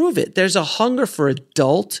prove it. There's a hunger for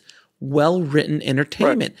adult, well-written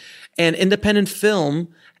entertainment. Right. And independent film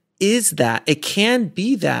is that. It can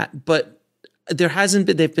be that, but there hasn't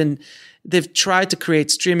been, they've tried to create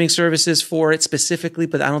streaming services for it specifically,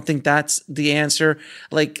 but I don't think that's the answer.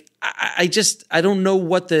 Like, I don't know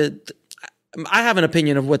what I have an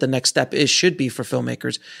opinion of what the next step should be for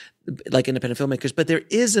filmmakers, like independent filmmakers, but there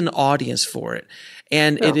is an audience for it.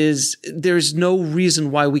 And there's no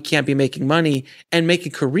reason why we can't be making money and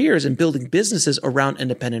making careers and building businesses around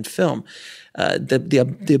independent film.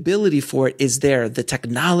 The ability for it is there. The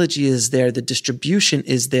technology is there. The distribution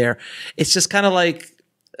is there. It's just kind of like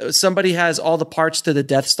somebody has all the parts to the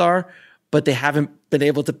Death Star, but they haven't been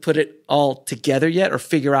able to put it all together yet or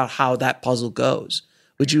figure out how that puzzle goes.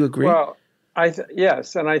 Would you agree? Well,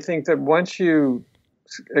 yes, and I think that once you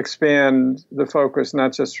expand the focus,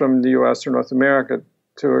 not just from the U.S. or North America,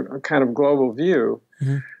 to a kind of global view,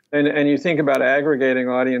 and you think about aggregating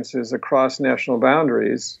audiences across national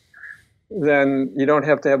boundaries, then you don't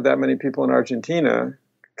have to have that many people in Argentina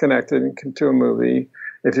connected to a movie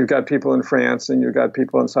if you've got people in France and you've got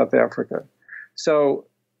people in South Africa. So,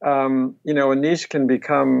 you know, a niche can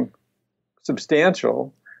become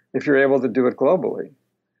substantial if you're able to do it globally.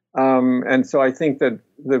 And so I think that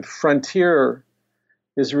the frontier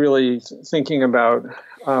is really thinking about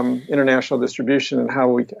international distribution and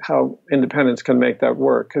how independents can make that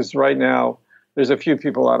work. Because right now there's a few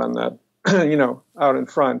people out on that, out in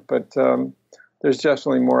front, but there's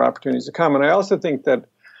definitely more opportunities to come. And I also think that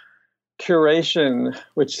curation,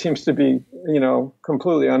 which seems to be,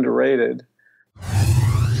 completely underrated.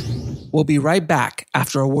 We'll be right back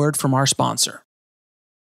after a word from our sponsor.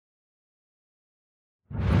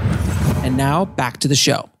 And now back to the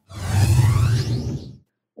show.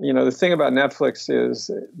 The thing about Netflix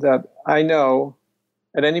is that I know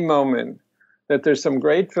at any moment that there's some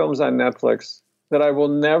great films on Netflix that I will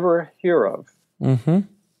never hear of. Mm-hmm.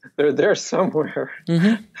 They're there somewhere.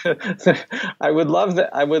 Mm-hmm. I would love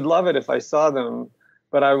that. I would love it if I saw them,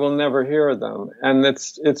 but I will never hear of them. And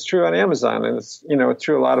it's true on Amazon, and it's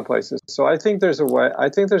true a lot of places. So I think there's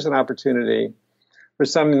an opportunity for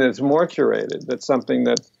something that's more curated. That's something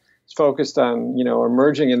that's focused on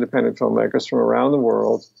emerging independent filmmakers from around the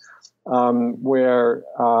world, where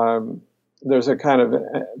there's a kind of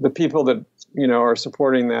the people that are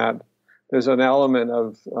supporting that. There's an element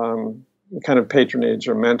of kind of patronage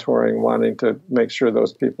or mentoring, wanting to make sure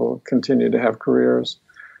those people continue to have careers.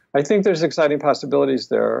 I think there's exciting possibilities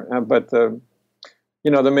there, but the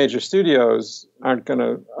major studios aren't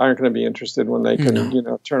gonna be interested when they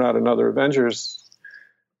can turn out another Avengers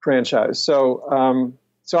franchise. So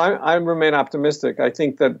I remain optimistic. I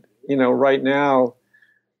think that right now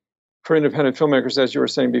for independent filmmakers, as you were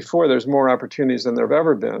saying before, there's more opportunities than there have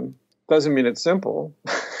ever been. Doesn't mean it's simple,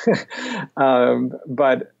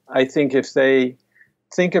 but I think if they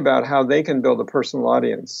think about how they can build a personal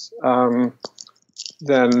audience,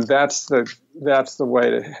 then that's the way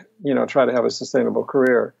to try to have a sustainable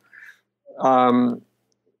career. When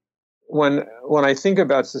I think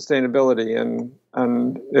about sustainability, and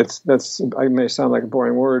I may sound like a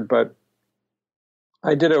boring word, but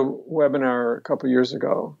I did a webinar a couple years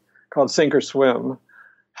ago called Sink or Swim: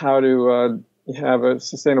 How to Have a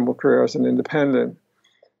Sustainable Career as an Independent.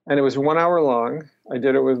 And it was 1 hour long. I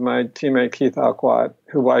did it with my teammate Keith Alquat,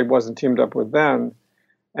 who I wasn't teamed up with then.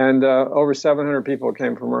 And over 700 people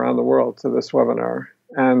came from around the world to this webinar.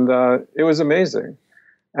 And it was amazing.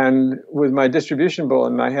 And with my distribution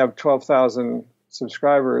bulletin, I have 12,000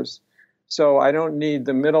 subscribers. So I don't need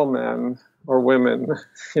the middlemen or women,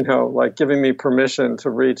 giving me permission to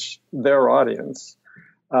reach their audience.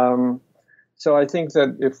 So I think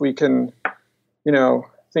that if we can,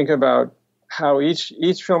 think about how each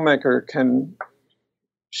filmmaker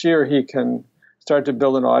she or he can start to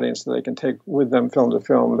build an audience that they can take with them film to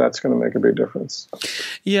film, that's going to make a big difference.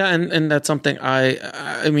 Yeah, and that's something I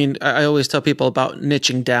always tell people about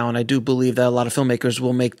niching down. I do believe that a lot of filmmakers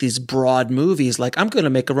will make these broad movies, like I'm going to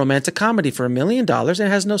make a romantic comedy for $1 million and it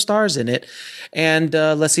has no stars in it, and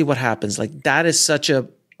let's see what happens. Like that is such a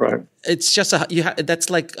right. It's just that's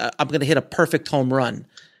like I'm going to hit a perfect home run.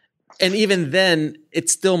 And even then, it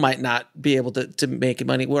still might not be able to make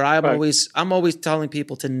money. Where I'm always telling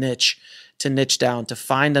people to niche down, to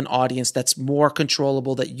find an audience that's more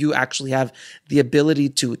controllable, that you actually have the ability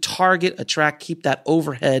to target, attract, keep that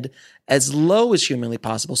overhead as low as humanly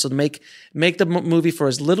possible. So to make the movie for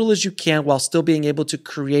as little as you can while still being able to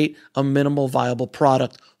create a minimal viable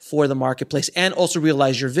product for the marketplace, and also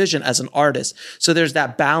realize your vision as an artist. So there's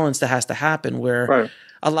that balance that has to happen where. Right.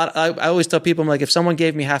 I always tell people, I'm like, if someone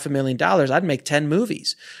gave me $500,000, I'd make 10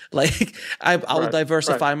 movies. Like I'll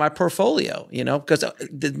diversify my portfolio, because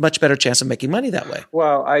there's much better chance of making money that way.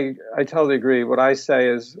 Well, I totally agree. What I say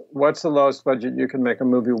is, what's the lowest budget you can make a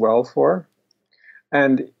movie well for?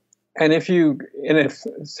 And if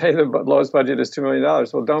say the lowest budget is $2 million,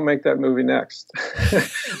 well, don't make that movie next.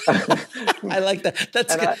 I like that.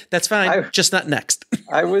 That's good. That's fine. Just not next.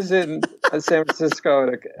 I was in San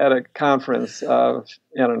Francisco at a conference,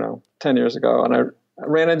 10 years ago, and I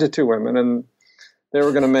ran into two women, and they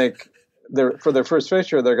were going to make for their first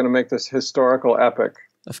feature, they're going to make this historical epic.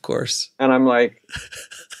 Of course. And I'm like,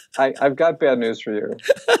 I've got bad news for you.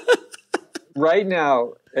 Right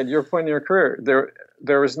now, at your point in your career,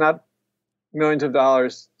 there was not millions of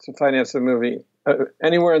dollars to finance a movie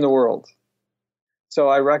anywhere in the world. So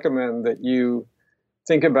I recommend that you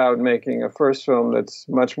think about making a first film that's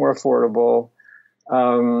much more affordable.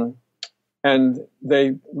 And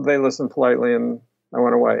they listened politely, and I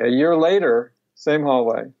went away. A year later, same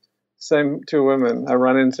hallway, same two women I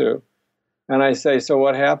run into, and I say, "So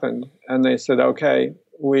what happened?" And they said, "Okay,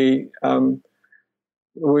 we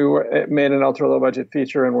made an ultra low budget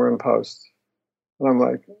feature, and we're in post." And I'm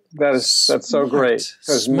like, that's so great,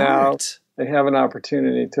 because now they have an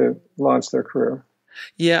opportunity to launch their career.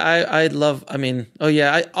 Yeah, I love. I mean, oh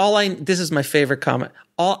yeah. This is my favorite comment.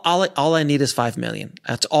 All I need is 5 million.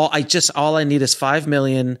 That's all. All I need is 5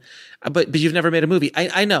 million. But you've never made a movie.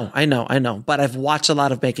 I know. But I've watched a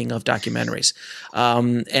lot of making of documentaries,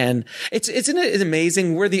 and it's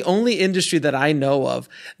amazing. We're the only industry that I know of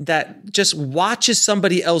that just watches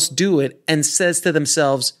somebody else do it and says to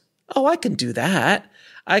themselves, "Oh, I can do that.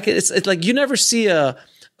 I can." It's like you never see a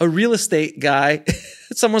real estate guy.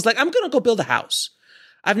 Someone's like, "I'm going to go build a house."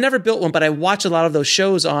 I've never built one, but I watch a lot of those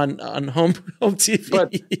shows on home TV.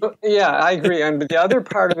 But yeah, I agree. And the other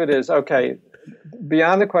part of it is, okay,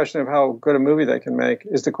 beyond the question of how good a movie they can make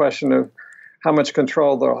is the question of how much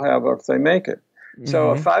control they'll have if they make it.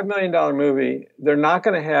 So a $5 million movie, they're not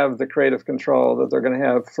going to have the creative control that they're going to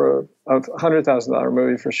have for a $100,000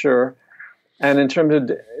 movie for sure. And in terms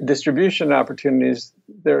of distribution opportunities,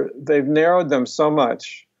 they've narrowed them so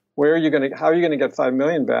much. How are you going to get 5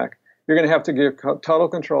 million back? You're going to have to give total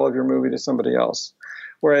control of your movie to somebody else.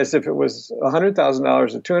 Whereas if it was $100,000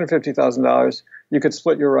 or $250,000, you could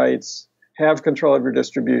split your rights, have control of your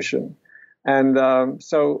distribution. And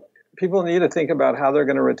so people need to think about how they're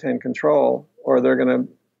going to retain control, or they're going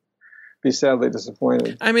to be sadly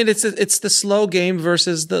disappointed. I mean, it's the slow game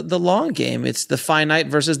versus the long game. It's the finite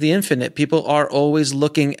versus the infinite. People are always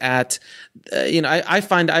looking at, I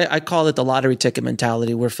find I call it the lottery ticket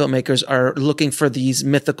mentality, where filmmakers are looking for these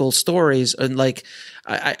mythical stories. And like,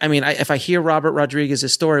 if I hear Robert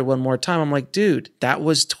Rodriguez's story one more time, I'm like, dude, that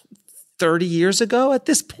was 30 years ago at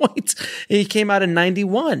this point. He came out in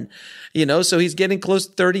 91, so he's getting close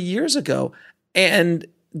to 30 years ago. And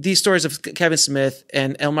these stories of Kevin Smith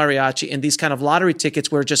and El Mariachi and these kind of lottery tickets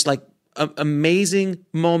were just like amazing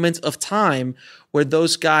moments of time where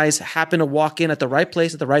those guys happen to walk in at the right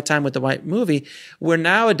place at the right time with the right movie. Where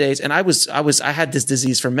nowadays, and I had this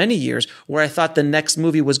disease for many years where I thought the next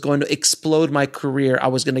movie was going to explode my career. I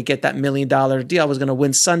was going to get that $1 million deal. I was going to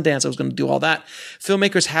win Sundance. I was going to do all that.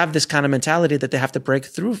 Filmmakers have this kind of mentality that they have to break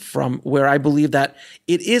through from, where I believe that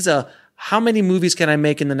it is how many movies can I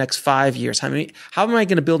make in the next 5 years? How am I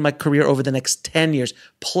going to build my career over the next 10 years?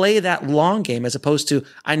 Play that long game as opposed to,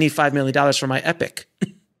 I need $5 million for my epic.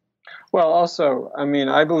 Well, also,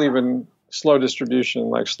 I believe in slow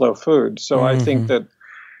distribution like slow food. So I think that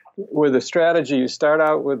with a strategy, you start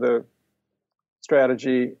out with a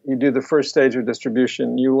strategy, you do the first stage of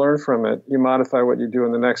distribution, you learn from it, you modify what you do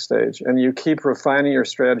in the next stage, and you keep refining your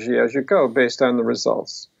strategy as you go based on the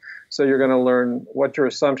results. So you're going to learn what your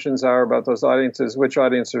assumptions are about those audiences, which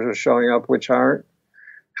audiences are showing up, which aren't,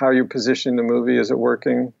 how you position the movie, is it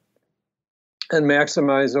working, and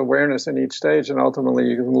maximize awareness in each stage. And ultimately,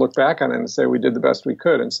 you can look back on it and say, we did the best we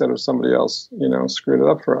could instead of somebody else, screwed it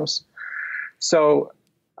up for us. So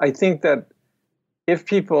I think that if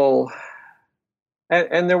people,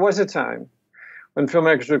 and there was a time when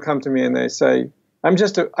filmmakers would come to me and they say, I'm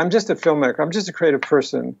just a filmmaker, I'm just a creative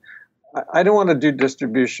person, I don't want to do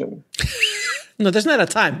distribution. No, there's not a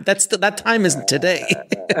time. That time isn't today.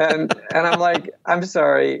 and I'm like, I'm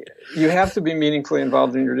sorry, you have to be meaningfully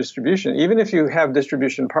involved in your distribution. Even if you have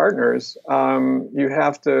distribution partners, you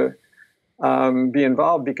have to be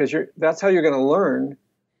involved, because that's how you're going to learn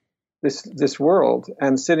this world.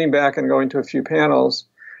 And sitting back and going to a few panels.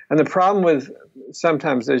 And the problem with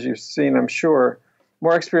sometimes, as you've seen, I'm sure,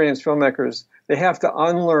 more experienced filmmakers, they have to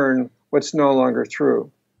unlearn what's no longer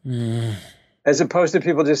true. As opposed to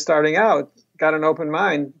people just starting out, got an open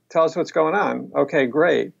mind, tell us what's going on. Okay,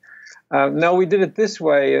 great. No, we did it this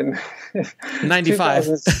way in 95.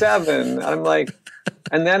 2007. I'm like,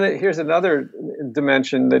 and then here's another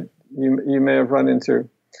dimension that you may have run into.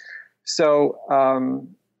 So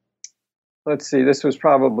let's see, this was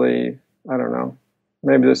probably, I don't know,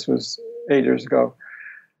 maybe this was 8 years ago.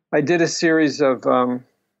 I did a series of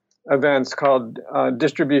events called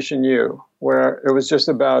Distribution U, where it was just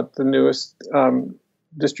about the newest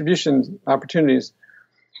distribution opportunities.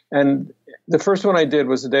 And the first one I did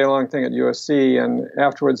was a day-long thing at USC, and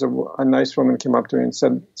afterwards a nice woman came up to me and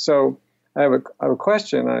said, so I have a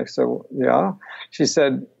question. And I said, well, yeah. She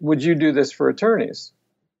said, would you do this for attorneys?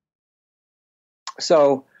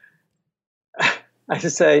 So I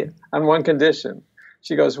just say, on one condition.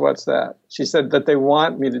 She goes, what's that? She said that they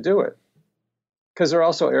want me to do it, because they're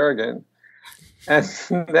also arrogant. And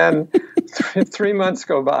then 3 months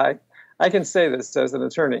go by. I can say this as an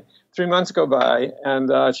attorney. 3 months go by,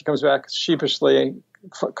 and she comes back sheepishly,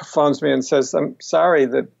 phones me and says, I'm sorry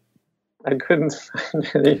that I couldn't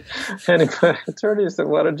find any attorneys that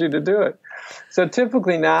wanted you to do it. So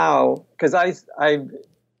typically now, because I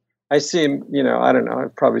see, I don't know,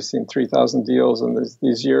 I've probably seen 3,000 deals in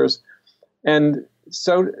these years. And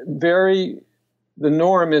so very the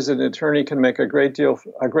norm is an attorney can make a great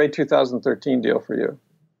 2013 deal for you.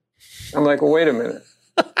 I'm like, well, wait a minute.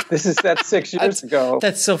 That's 6 years ago.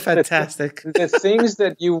 That's so fantastic. The things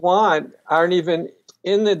that you want aren't even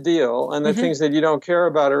in the deal, and the things that you don't care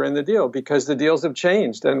about are in the deal because the deals have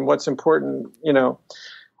changed and what's important,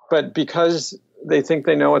 but because they think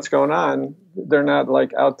they know what's going on, they're not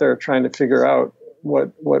like out there trying to figure out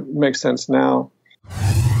what makes sense now.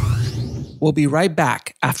 We'll be right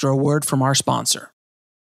back after a word from our sponsor.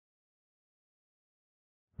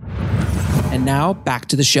 And now back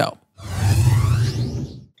to the show.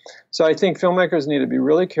 So I think filmmakers need to be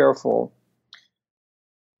really careful,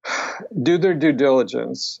 do their due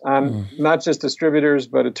diligence on not just distributors,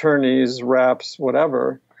 but attorneys, reps,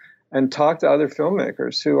 whatever, and talk to other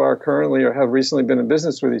filmmakers who are currently or have recently been in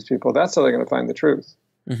business with these people. That's how they're going to find the truth.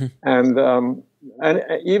 And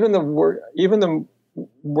even the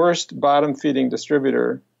worst bottom-feeding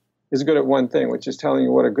distributor is good at one thing, which is telling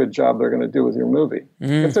you what a good job they're going to do with your movie,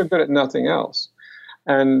 if they're good at nothing else.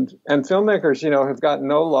 And filmmakers, have gotten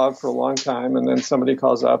no love for a long time, and then somebody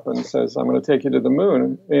calls up and says, "I'm going to take you to the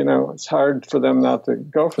moon." It's hard for them not to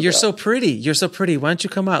go for You're that. so pretty. You're so pretty. Why don't you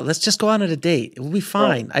come out? Let's just go on a date. It will be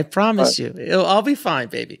fine. Right. I promise you. It'll all be fine,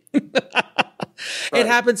 baby. Right.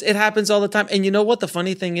 It happens all the time. And you know what? The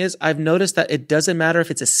funny thing is, I've noticed that it doesn't matter if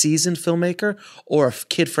it's a seasoned filmmaker or a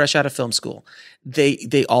kid fresh out of film school.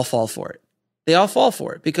 They all fall for it. They all fall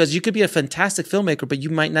for it because you could be a fantastic filmmaker, but you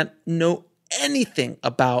might not know anything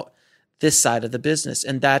about this side of the business.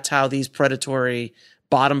 And that's how these predatory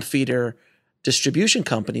bottom feeder distribution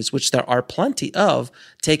companies, which there are plenty of,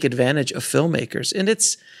 take advantage of filmmakers. And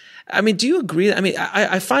do you agree?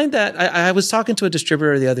 I find that I was talking to a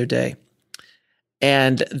distributor the other day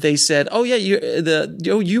and they said, "Oh yeah,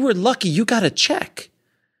 you were lucky. You got a check.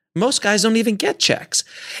 Most guys don't even get checks."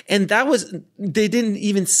 And they didn't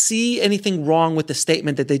even see anything wrong with the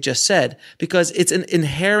statement that they just said because it's an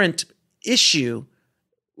inherent issue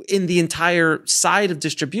in the entire side of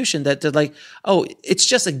distribution that they're like, "Oh, it's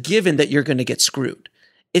just a given that you're going to get screwed.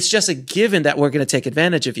 It's just a given that we're going to take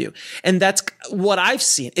advantage of you." And that's what I've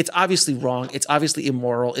seen. It's obviously wrong. It's obviously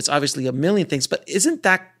immoral. It's obviously a million things. But isn't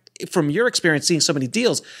that, from your experience seeing so many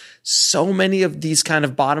deals, so many of these kind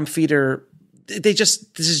of bottom feeder, this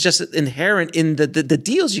is just inherent in the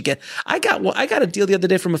deals you get. I got a deal the other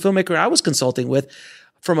day from a filmmaker I was consulting with,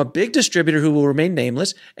 from a big distributor who will remain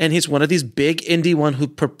nameless. And he's one of these big indie one who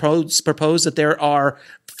proposed that there are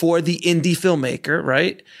for the indie filmmaker,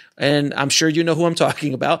 right? And I'm sure you know who I'm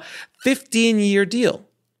talking about. 15-year deal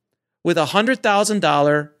with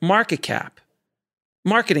 $100,000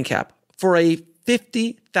 marketing cap for a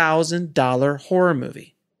 $50,000 horror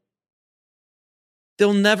movie.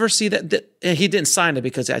 They'll never see that. He didn't sign it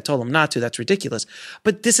because I told him not to. That's ridiculous.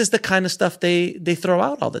 But this is the kind of stuff they throw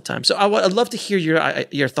out all the time. So I'd love to hear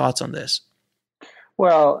your thoughts on this.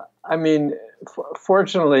 Well,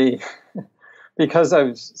 fortunately, because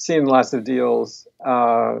I've seen lots of deals,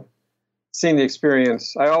 seen the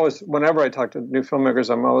experience, whenever I talk to new filmmakers,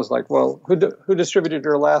 I'm always like, well, who distributed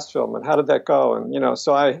your last film and how did that go? And,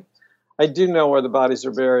 so I do know where the bodies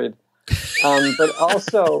are buried. But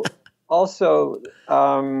also,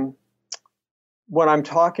 when I'm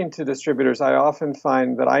talking to distributors, I often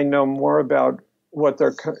find that I know more about what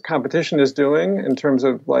their competition is doing in terms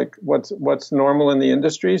of like what's normal in the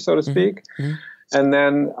industry, so to speak. Mm-hmm. And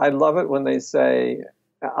then I love it when they say,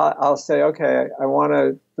 I'll say, okay, I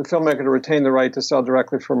want the filmmaker to retain the right to sell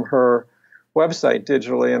directly from her website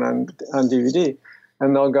digitally and on DVD.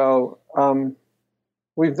 And they'll go,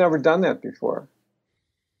 we've never done that before.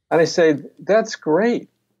 And I say, that's great.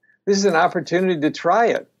 This is an opportunity to try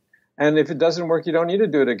it. And if it doesn't work, you don't need to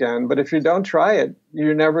do it again. But if you don't try it,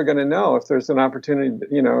 you're never going to know if there's an opportunity,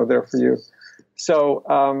 there for you. So,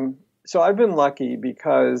 so I've been lucky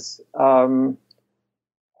because I know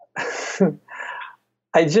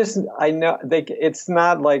it's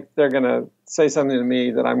not like they're going to say something to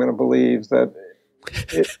me that I'm going to believe that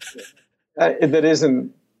that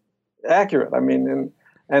isn't accurate.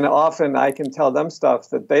 And often I can tell them stuff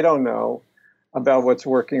that they don't know about what's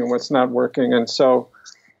working and what's not working. And so,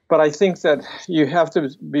 but I think that you have to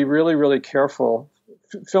be really, really careful.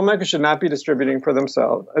 Filmmakers should not be distributing for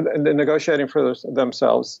themselves and negotiating for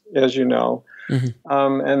themselves, as you know.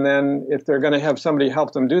 Mm-hmm. And then if they're going to have somebody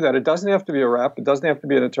help them do that, it doesn't have to be a rep. It doesn't have to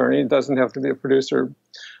be an attorney. It doesn't have to be a producer.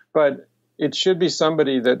 But it should be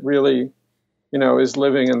somebody that really, is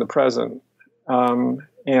living in the present and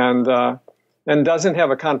doesn't have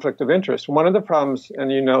a conflict of interest. One of the problems, and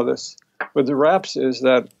you know this, with the reps is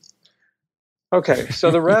that, okay,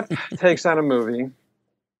 so the rep takes on a movie.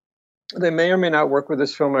 They may or may not work with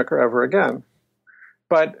this filmmaker ever again.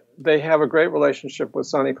 But they have a great relationship with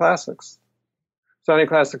Sony Classics. Sony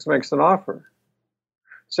Classics makes an offer.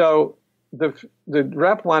 So the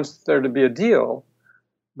rep wants there to be a deal,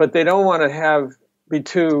 but they don't want to be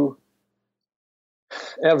too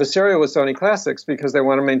adversarial with Sony Classics because they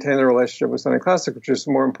want to maintain the relationship with Sony Classics, which is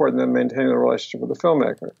more important than maintaining the relationship with the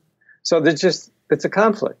filmmaker. So it's a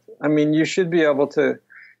conflict. I mean, you should be able to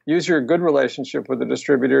use your good relationship with the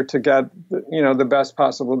distributor to get, the best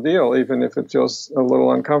possible deal, even if it feels a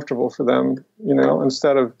little uncomfortable for them,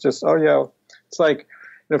 instead of just, oh yeah. It's like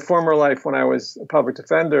in a former life when I was a public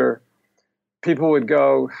defender, people would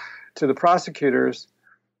go to the prosecutors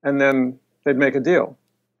and then they'd make a deal.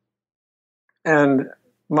 And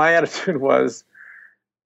my attitude was,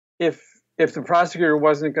 if the prosecutor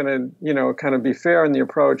wasn't going to, kind of be fair in the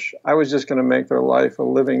approach, I was just going to make their life a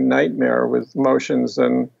living nightmare with motions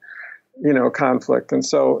and, conflict. And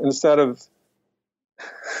so instead of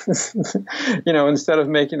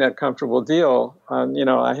making that comfortable deal,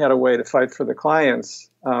 I had a way to fight for the clients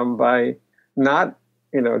by not,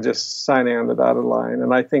 just signing on the dotted line.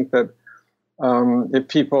 And I think that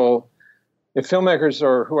if filmmakers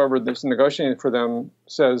or whoever is negotiating for them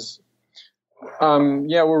says,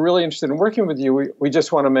 yeah, we're really interested in working with you, we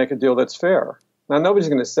just want to make a deal that's fair. Now, nobody's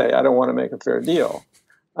going to say, I don't want to make a fair deal.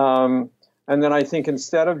 And then I think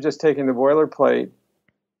instead of just taking the boilerplate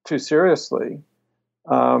too seriously,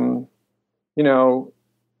 whoever's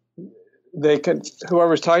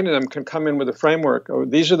talking to them can come in with a framework. Oh,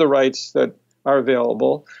 these are the rights that are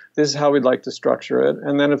available. This is how we'd like to structure it.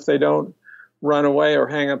 And then if they don't run away or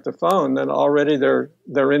hang up the phone, then already they're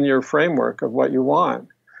in your framework of what you want.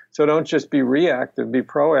 So don't just be reactive, be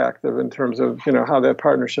proactive in terms of, how that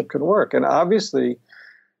partnership could work. And obviously,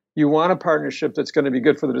 you want a partnership that's going to be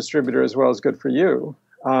good for the distributor as well as good for you.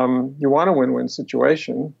 You want a win-win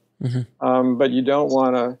situation, but you don't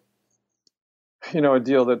want a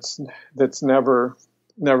deal that's never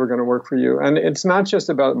going to work for you. And it's not just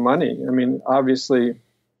about money. I mean, obviously,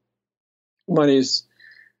 money's,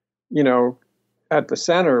 at the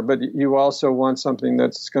center, but you also want something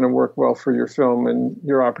that's going to work well for your film and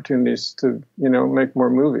your opportunities to, make more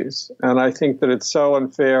movies. And I think that it's so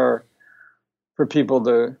unfair for people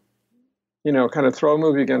to, kind of throw a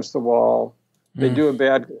movie against the wall. They do a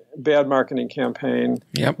bad marketing campaign.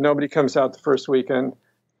 Yep. Nobody comes out the first weekend.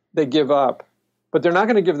 They give up. But they're not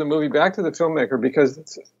going to give the movie back to the filmmaker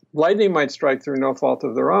because lightning might strike through no fault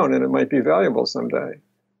of their own, and it might be valuable someday.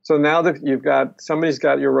 So now that somebody's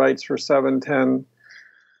got your rights for 7, 10,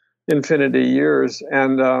 infinity years,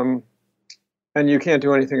 and you can't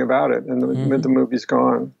do anything about it, and the movie's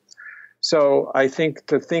gone. So I think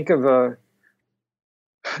to think of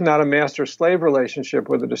not a master-slave relationship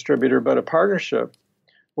with a distributor, but a partnership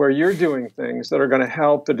where you're doing things that are going to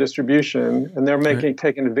help the distribution, and they're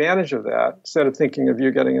taking advantage of that instead of thinking of you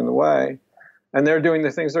getting in the way, and they're doing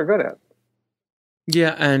the things they're good at.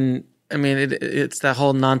 Yeah, and I mean it's that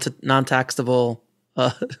whole non-taxable,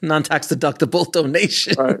 non-tax deductible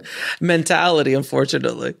donation mentality,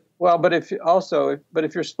 unfortunately. Well, but if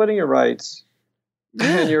you're splitting your rights,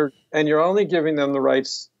 and you're only giving them the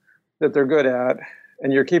rights that they're good at,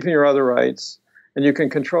 and you're keeping your other rights, and you can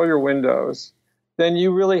control your windows, then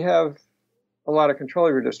you really have a lot of control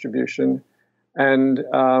of your distribution, and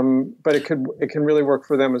but it can really work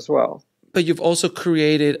for them as well. But you've also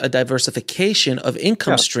created a diversification of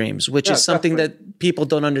income streams, which is something that people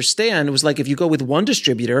don't understand. It was like if you go with one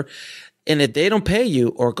distributor and if they don't pay you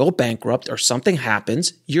or go bankrupt or something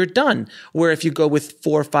happens, you're done. Where if you go with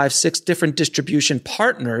 4, 5, 6 different distribution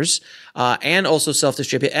partners and also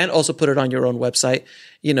self-distribute and also put it on your own website,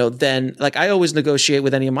 then like I always negotiate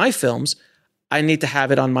with any of my films, I need to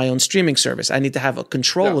have it on my own streaming service. I need to have a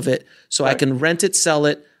control of it so I can rent it, sell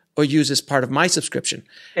it, or use as part of my subscription.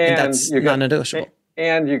 And that's non-negotiable.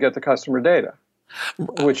 And you get the customer data,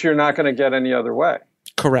 which you're not going to get any other way.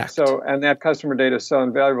 Correct. So, and that customer data is so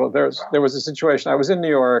invaluable. There was a situation, I was in New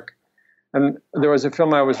York, and there was a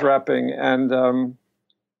film I was repping, and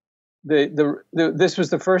this was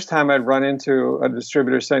the first time I'd run into a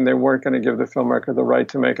distributor saying they weren't going to give the filmmaker the right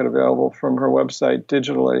to make it available from her website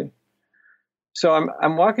digitally. So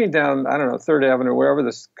I'm walking down, I don't know, 3rd Avenue, wherever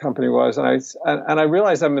this company was, and I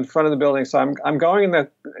realized I'm in front of the building. So I'm going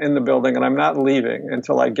in the building, and I'm not leaving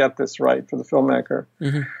until I get this right for the filmmaker.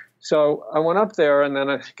 Mm-hmm. So I went up there, and then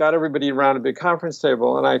I got everybody around a big conference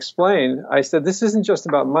table, and I explained. I said, this isn't just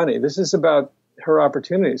about money. This is about her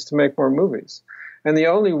opportunities to make more movies. And the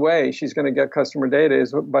only way she's going to get customer data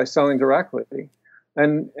is by selling directly.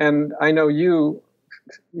 And I know you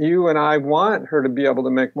and I want her to be able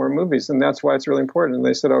to make more movies, and that's why it's really important. And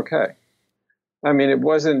they said, okay. I mean, it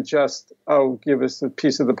wasn't just, oh, give us a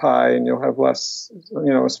piece of the pie and you'll have less,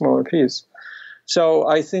 a smaller piece. So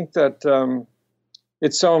I think that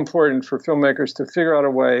it's so important for filmmakers to figure out a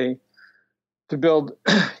way to build,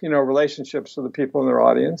 relationships with the people in their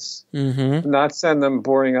audience, not send them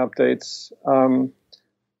boring updates,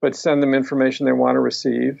 but send them information they want to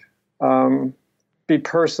receive. Be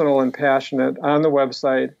personal and passionate on the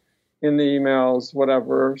website, in the emails,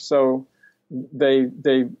 whatever. So the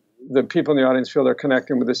people in the audience feel they're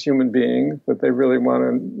connecting with this human being that they really want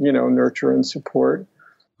to, nurture and support.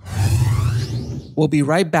 We'll be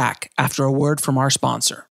right back after a word from our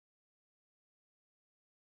sponsor.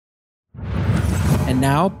 And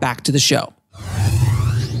now back to the show.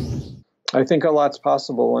 I think a lot's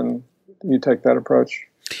possible when you take that approach.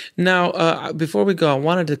 Now, before we go, I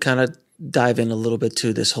wanted to kind of dive in a little bit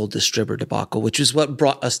to this whole Distribber debacle, which is what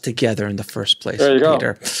brought us together in the first place, there you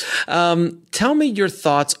Peter. Go. Tell me your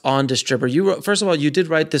thoughts on Distribber. First of all, you did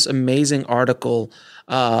write this amazing article.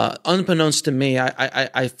 Unbeknownst to me,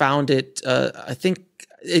 I found it. I think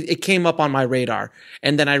it came up on my radar,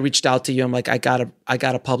 and then I reached out to you. I'm like, I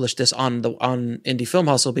gotta publish this on Indie Film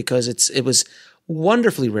Hustle because it was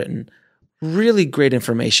wonderfully written. Really great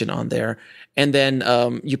information on there. And then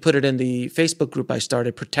you put it in the Facebook group I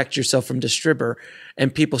started, Protect Yourself from Distribber,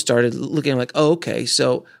 and people started looking like, oh, okay.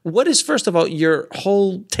 So what is, first of all, your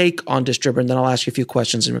whole take on Distribber? And then I'll ask you a few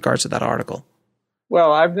questions in regards to that article.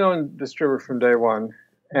 Well, I've known Distribber from day one.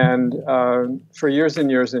 And for years and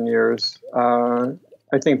years and years,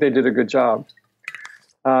 I think they did a good job.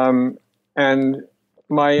 And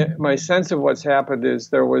my sense of what's happened is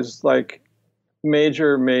there was like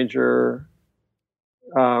major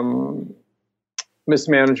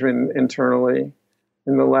mismanagement internally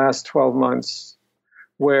in the last 12 months,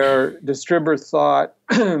 where Distribber thought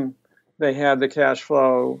they had the cash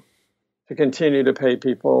flow to continue to pay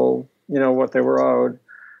people, what they were owed,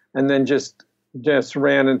 and then just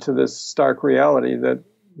ran into this stark reality that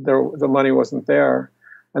the money wasn't there,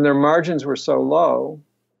 and their margins were so low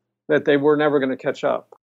that they were never going to catch up.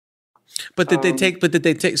 But did they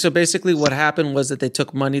take? So basically, what happened was that they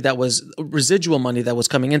took money that was residual money that was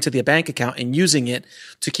coming into the bank account and using it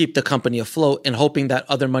to keep the company afloat, and hoping that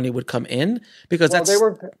other money would come in. Because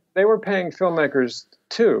they were paying filmmakers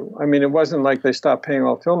too. I mean, it wasn't like they stopped paying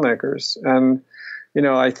all filmmakers. And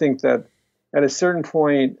I think that at a certain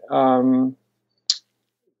point,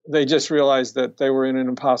 they just realized that they were in an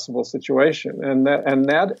impossible situation, and that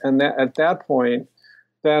at that point.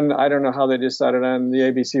 Then I don't know how they decided on the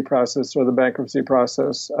ABC process or the bankruptcy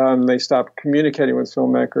process. They stopped communicating with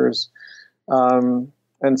filmmakers,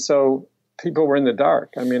 and so people were in the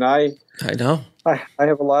dark. I mean, I know I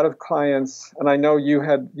have a lot of clients, and I know you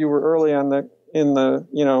were early on in the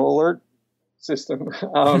alert system.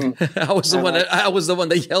 I was the one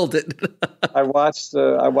that yelled it. I watched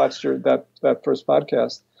that first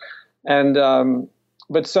podcast, and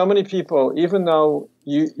but so many people, even though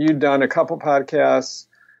you'd done a couple podcasts.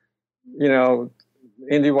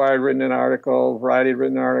 IndieWire written an article, Variety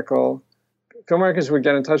written an article. Filmmakers would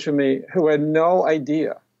get in touch with me who had no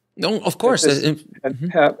idea. No, of course. This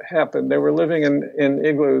happened. They were living in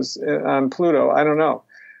igloos on Pluto. I don't know.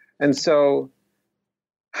 And so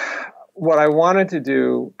what I wanted to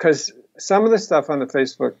do, because some of the stuff on the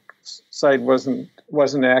Facebook site wasn't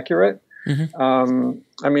accurate. I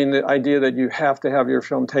mean, the idea that you have to have your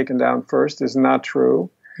film taken down first is not true.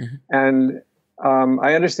 And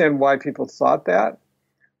I understand why people thought that,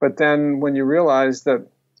 but then when you realize that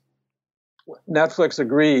Netflix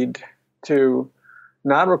agreed to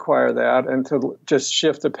not require that and to just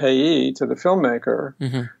shift the payee to the filmmaker,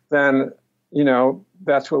 then,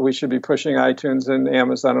 that's what we should be pushing iTunes and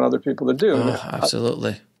Amazon and other people to do. Oh,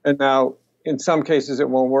 absolutely. And now, in some cases, it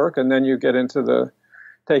won't work, and then you get into the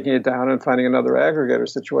taking it down and finding another aggregator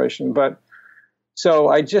situation. But so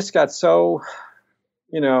I just got so,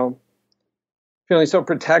 feeling so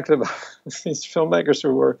protective of these filmmakers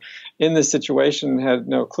who were in this situation and had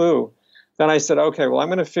no clue. Then I said, okay, well, I'm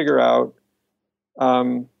going to figure out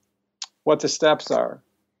what the steps are.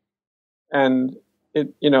 And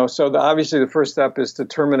obviously the first step is to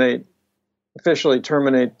officially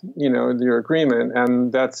terminate, your agreement.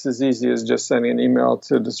 And that's as easy as just sending an email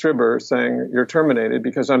to Distribber saying you're terminated,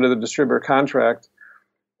 because under the Distribber contract,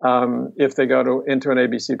 if they go into an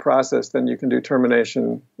ABC process, then you can do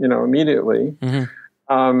termination, immediately.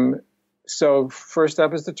 So first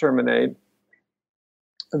step is to terminate.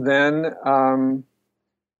 Then,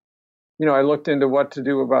 I looked into what to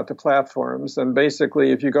do about the platforms. And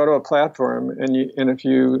basically, if you go to a platform and if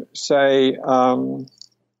you say,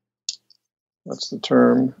 what's the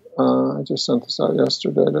term? I just sent this out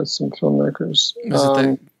yesterday to some filmmakers. Is it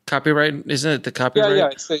the Copyright, isn't it the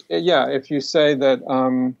copyright? Yeah. If you say that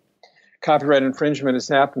copyright infringement is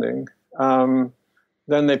happening, then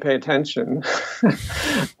they pay attention,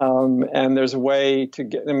 and there's a way to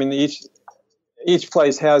get. I mean, each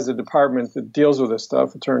place has a department that deals with this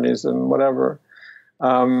stuff, attorneys and whatever,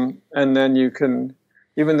 and then you can,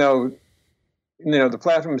 even though the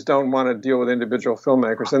platforms don't want to deal with individual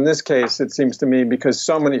filmmakers. In this case, it seems to me, because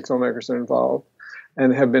so many filmmakers are involved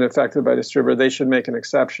and have been affected by Distribber, they should make an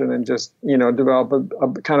exception and just, develop a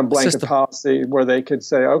kind of blanket policy where they could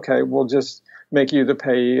say, okay, we'll just make you the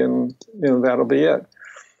payee and, that'll be it.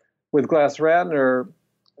 With Glass Ratner,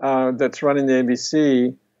 that's running the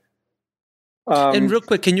ABC. And real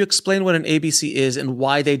quick, can you explain what an ABC is and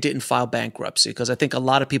why they didn't file bankruptcy? Because I think a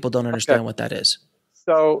lot of people don't understand what that is.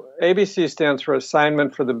 So ABC stands for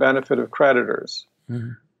Assignment for the Benefit of Creditors,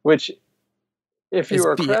 which, if you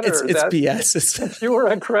were a creditor, it's BS. If you were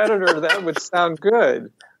a creditor, that would sound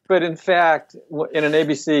good. But in fact, in an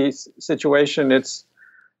ABC situation, it's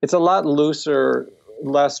a lot looser,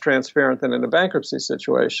 less transparent than in a bankruptcy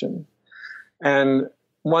situation. And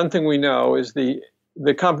one thing we know is the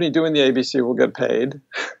company doing the ABC will get paid,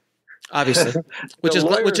 obviously, which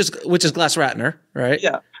is Glass Ratner, right?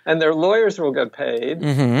 Yeah, and their lawyers will get paid.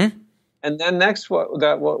 Mm-hmm. And then next, what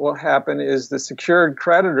will happen is the secured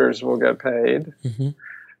creditors will get paid,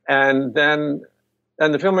 and then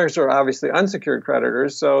the filmmakers are obviously unsecured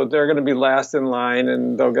creditors, so they're going to be last in line,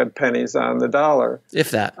 and they'll get pennies on the dollar,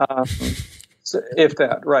 if that. If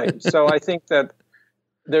that, right? So I think that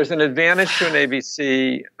there's an advantage to an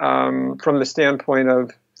ABC from the standpoint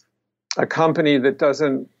of a company that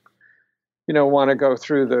doesn't, want to go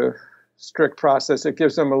through the strict process. It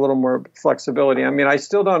gives them a little more flexibility. I mean, I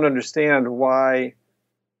still don't understand why,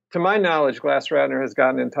 to my knowledge, Glass Ratner has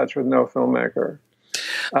gotten in touch with no filmmaker.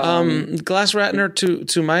 Glass Ratner,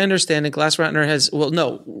 to my understanding, Glass Ratner has,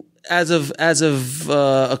 as of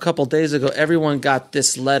a couple days ago, everyone got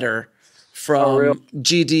this letter from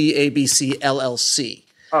GDABC LLC.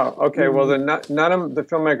 Oh, okay. Well, then none of the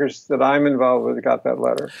filmmakers that I'm involved with got that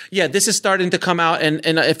letter. Yeah, this is starting to come out, and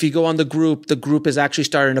if you go on the group is actually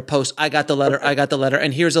starting to post, I got the letter, I got the letter,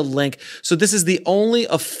 and here's a link. So this is the only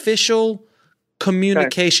official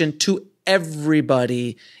communication to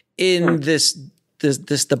everybody in this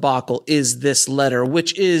debacle is this letter,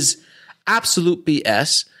 which is absolute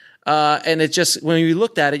BS. And it just, when you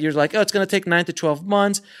looked at it, you're like, oh, it's going to take 9 to 12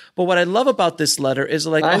 months. But what I love about this letter is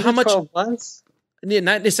like, how much? 12 months?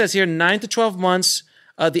 Yeah, it says here 9 to 12 months.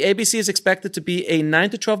 The ABC is expected to be a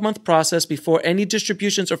 9 to 12 month process before any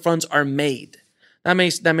distributions or funds are made. That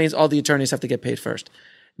means all the attorneys have to get paid first.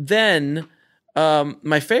 Then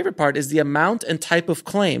my favorite part is the amount and type of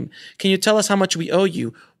claim. Can you tell us how much we owe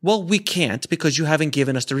you? Well, we can't because you haven't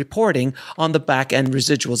given us the reporting on the back end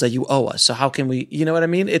residuals that you owe us. So how can we, you know what I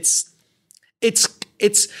mean? This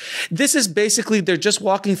is basically, they're just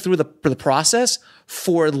walking through the process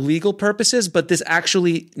for legal purposes, but this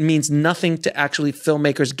actually means nothing to actually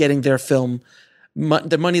filmmakers getting their film,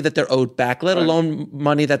 the money that they're owed back, let alone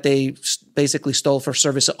money that they basically stole for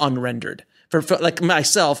service unrendered. For like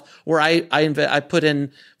myself, where I put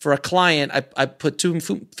in for a client, I put 2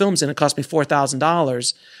 films in. It cost me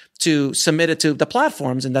 $4,000 to submit it to the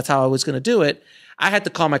platforms, and that's how I was going to do it. I had to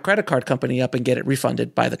call my credit card company up and get it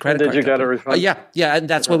refunded by the credit card company. Did you get a refund? Yeah, and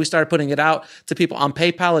that's why we started putting it out to people. On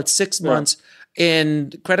PayPal, it's 6 months.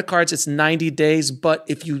 In credit cards, it's 90 days. But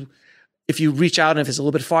if you reach out, and if it's a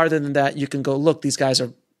little bit farther than that, you can go, look, these guys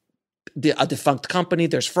are a defunct company.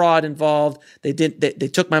 There's fraud involved. They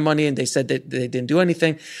took my money and they said that they didn't do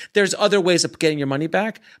anything. There's other ways of getting your money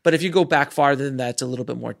back. But if you go back farther than that, it's a little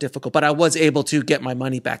bit more difficult. But I was able to get my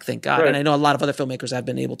money back, thank God. Right. And I know a lot of other filmmakers have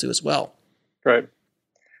been able to as well. Right.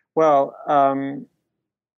 Well,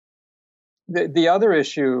 the other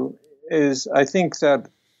issue is, I think that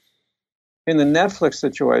in the Netflix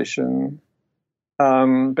situation,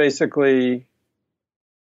 basically,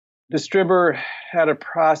 Distribber had a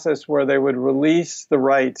process where they would release the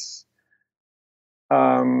rights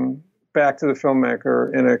back to the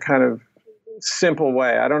filmmaker in a kind of simple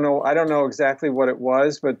way. I don't know exactly what it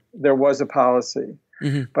was, but there was a policy.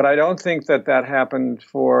 Mm-hmm. But I don't think that happened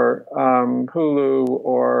for Hulu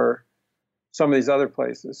or some of these other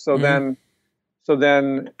places. So then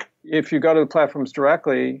if you go to the platforms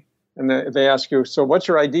directly and they ask you, so what's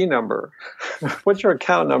your ID number? What's your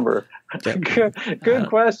account number? Good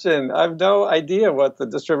question. I have no idea what the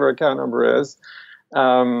Distribber account number is.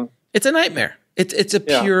 It's a nightmare. It's a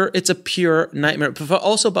pure nightmare. But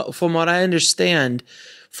also, from what I understand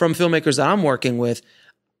from filmmakers that I'm working with,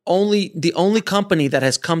 the only company that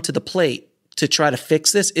has come to the plate to try to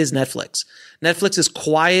fix this is Netflix. Netflix is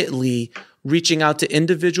quietly reaching out to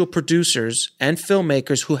individual producers and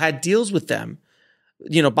filmmakers who had deals with them,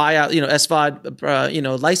 buyout,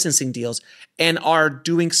 SVOD, licensing deals, and are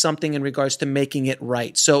doing something in regards to making it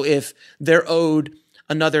right. So if they're owed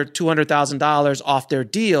another $200,000 off their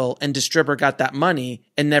deal and Distribber got that money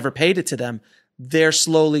and never paid it to them, they're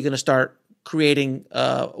slowly going to start creating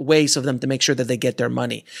ways of them to make sure that they get their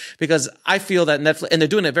money. Because I feel that Netflix, and they're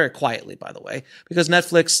doing it very quietly, by the way, because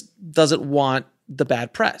Netflix doesn't want the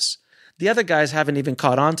bad press. The other guys haven't even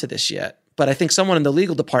caught on to this yet, but I think someone in the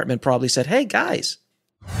legal department probably said, hey, guys.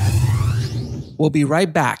 We'll be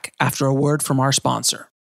right back after a word from our sponsor.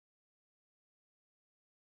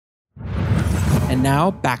 And now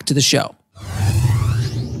back to the show.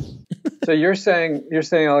 So you're saying,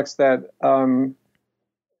 Alex, that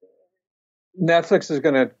Netflix is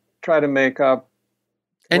going to try to make up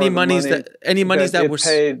any monies that were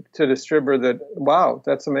paid to Distribber. That, wow,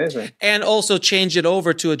 that's amazing. And also change it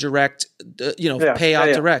over to a direct,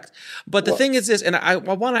 payout direct. But the thing is this, and I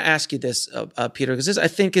want to ask you this, Peter, because I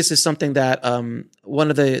think this is something that one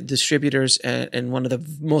of the distributors and one of the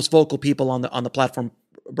most vocal people on the platform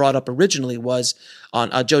brought up originally was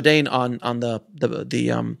on Joe Dane on the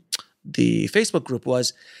Facebook group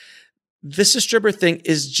was this Distribber thing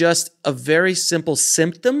is just a very simple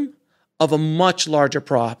symptom of a much larger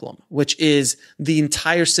problem, which is the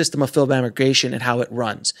entire system of film aggregation and how it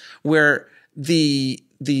runs, where the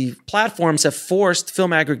platforms have forced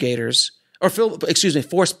film aggregators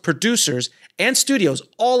forced producers and studios,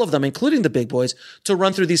 all of them, including the big boys, to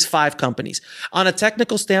run through these 5 companies. On a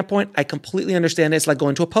technical standpoint, I completely understand it. It's like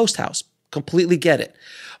going to a post house. Completely get it.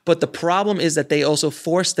 But the problem is that they also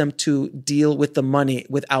force them to deal with the money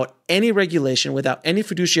without any regulation, without any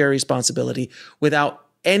fiduciary responsibility, without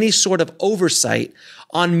any sort of oversight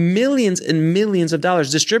on millions and millions of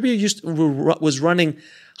dollars. Distribber was running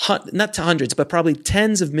not to hundreds, but probably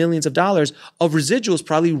tens of millions of dollars of residuals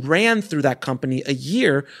probably ran through that company a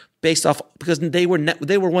year based off because they were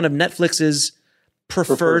one of Netflix's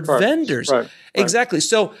preferred vendors. Right. Exactly.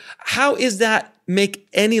 So how is that make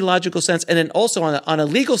any logical sense? And then also on a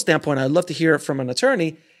legal standpoint, I'd love to hear it from an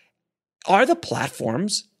attorney. Are the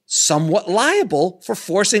platforms somewhat liable for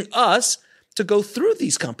forcing us to go through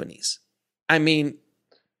these companies? I mean,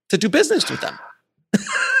 to do business with them.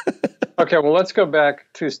 Okay, well, let's go back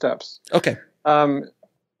 2 steps. Okay.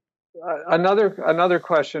 Another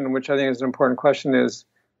question, which I think is an important question,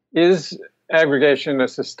 is aggregation a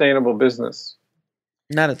sustainable business?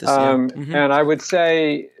 Not at this time. Mm-hmm. And I would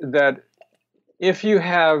say that if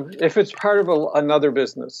it's part of another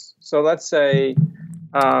business, so let's say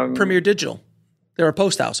Premier Digital. They're a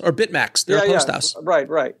post house, or Bitmax. They're a post house.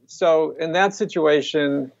 Right. So in that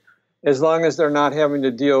situation, as long as they're not having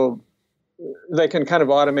to deal, they can kind of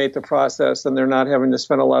automate the process, and they're not having to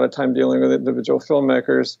spend a lot of time dealing with individual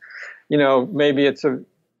filmmakers. Maybe it's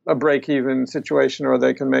a break-even situation, or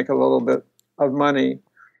they can make a little bit of money.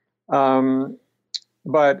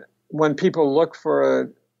 But when people look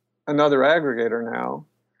for another aggregator now,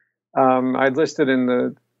 I'd listed in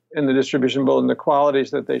the distribution bulletin the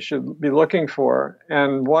qualities that they should be looking for,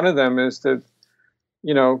 and one of them is to,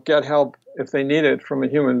 get help if they need it from a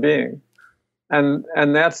human being, and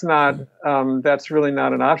that's really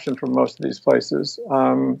not an option for most of these places,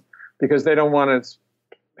 because they don't want to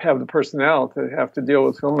have the personnel to have to deal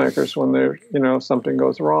with filmmakers when something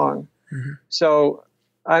goes wrong. Mm-hmm. So,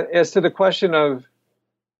 as to the question of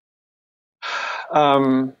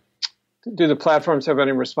do the platforms have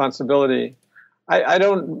any responsibility? I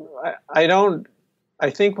don't know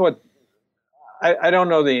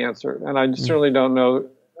the answer, and I certainly don't know.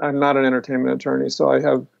 I'm not an entertainment attorney, so I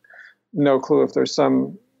have no clue if there's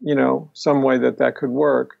some way that could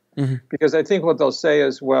work. Mm-hmm. Because I think what they'll say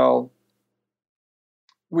is, well,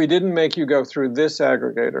 we didn't make you go through this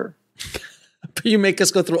aggregator. You make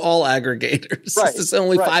us go through all aggregators. Right. There's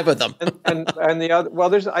only 5 of them. and the other,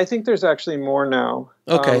 well, I think there's actually more now.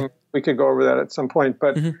 Okay. We could go over that at some point,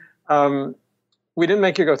 but mm-hmm. We didn't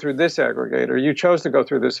make you go through this aggregator. You chose to go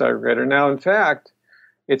through this aggregator. Now, in fact,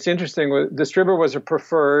 it's interesting. Distribber was a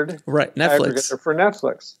preferred aggregator for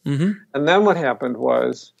Netflix. Mm-hmm. And then what happened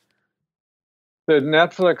was the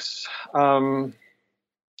Netflix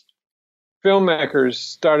filmmakers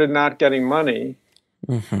started not getting money.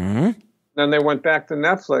 Mm-hmm. Then they went back to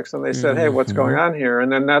Netflix and they said, hey, what's going on here?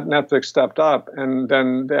 And then Netflix stepped up, and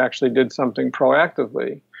then they actually did something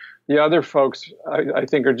proactively. The other folks, I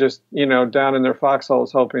think, are just, down in their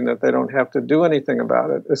foxholes hoping that they don't have to do anything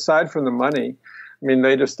about it. Aside from the money, I mean,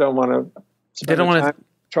 they just don't want to spend time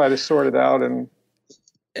try to sort it out. And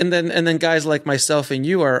then guys like myself and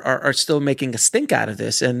you are still making a stink out of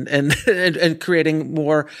this and creating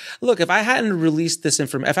more. Look, if I hadn't released this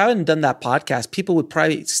information, if I hadn't done that podcast, people would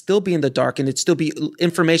probably still be in the dark, and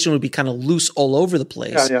information would be kind of loose all over the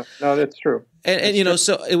place. Yeah. No, that's true. And you know,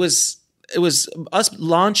 so it was us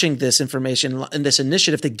launching this information and this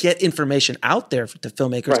initiative to get information out there to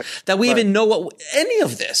filmmakers that we even know what any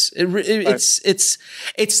of this.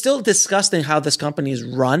 It's still disgusting how this company is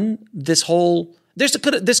run. This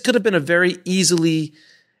could have been a very easily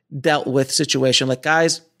dealt with situation. Like,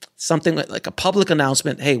 guys, something like a public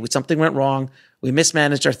announcement. Hey, something went wrong. We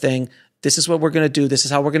mismanaged our thing. This is what we're going to do. This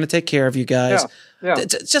is how we're going to take care of you guys. Yeah.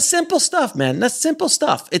 It's just simple stuff, man. That's simple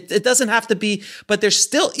stuff. It doesn't have to be, but there's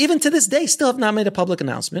still, even to this day, still have not made a public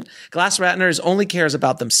announcement. Glass Ratner only cares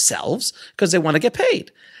about themselves because they want to get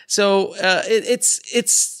paid. So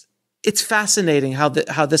it's fascinating how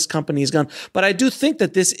this company has gone. But I do think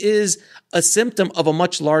that this is a symptom of a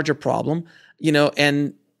much larger problem, you know,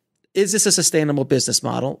 and is this a sustainable business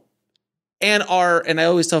model? And I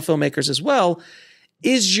always tell filmmakers as well,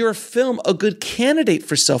 is your film a good candidate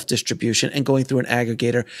for self-distribution and going through an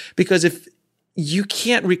aggregator? Because if you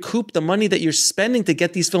can't recoup the money that you're spending to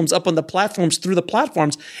get these films up on the platforms through the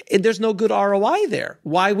platforms, there's no good ROI there.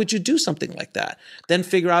 Why would you do something like that? Then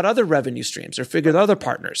figure out other revenue streams or figure out other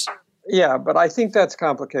partners. Yeah, but I think that's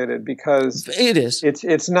complicated because it is.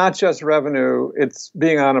 It's not just revenue, it's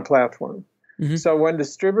being on a platform. Mm-hmm. So when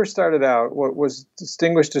Distribber started out, what was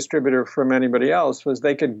distinguished Distributor from anybody else was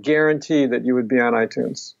they could guarantee that you would be on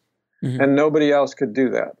iTunes, and nobody else could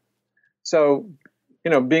do that. So,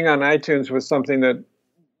 you know, being on iTunes was something that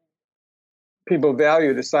people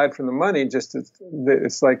valued aside from the money. Just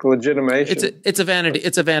it's like legitimation. It's a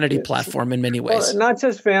vanity platform in many ways. Well, not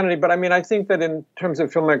just vanity, but I mean, I think that in terms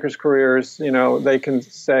of filmmakers' careers, you know, they can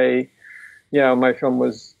say, you know, my film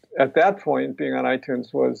was. At that point, being on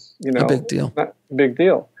iTunes was, you know, a big deal. Big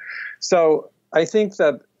deal. So I think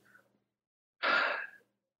that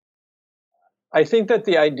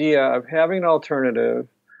the idea of having an alternative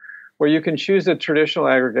where you can choose a traditional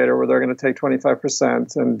aggregator where they're going to take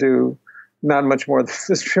 25% and do not much more than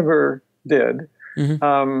Distribber did.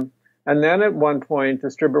 Mm-hmm. And then at one point,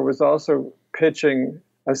 Distribber was also pitching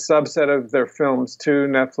a subset of their films to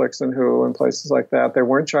Netflix and Hulu and places like that. They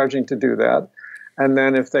weren't charging to do that. And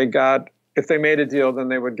then if they made a deal, then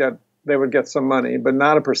they would get some money, but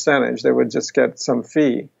not a percentage. They would just get some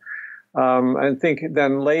fee. I think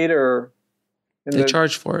then later, they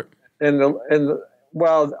charged for it.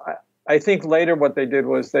 I think later what they did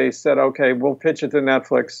was they said, okay, we'll pitch it to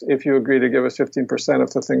Netflix if you agree to give us 15% if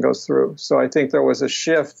the thing goes through. So I think there was a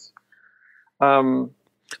shift.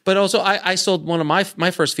 But also, I sold one of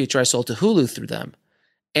my first feature. I sold to Hulu through them,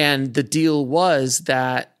 and the deal was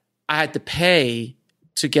that I had to pay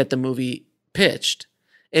to get the movie pitched.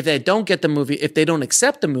 If they don't get the movie, if they don't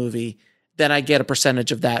accept the movie, then I get a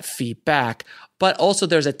percentage of that fee back. But also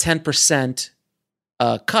there's a 10%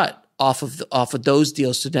 cut off of those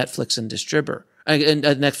deals to Netflix and Distribber,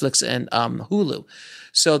 Netflix and Hulu.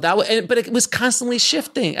 So but it was constantly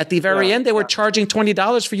shifting. At the very end, they were charging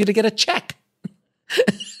 $20 for you to get a check.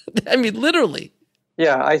 I mean, literally.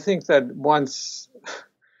 Yeah, I think that once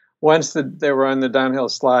they were on the downhill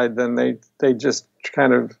slide, then they just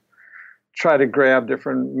kind of try to grab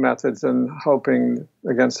different methods and hoping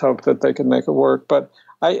against hope that they could make it work. But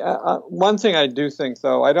one thing I do think,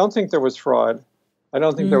 though, I don't think there was fraud. I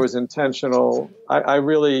don't think there was intentional. I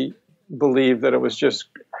really believe that it was just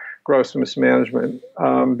gross mismanagement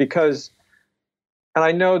because, and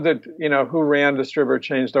I know that, you know, who ran Distribber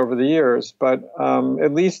changed over the years, but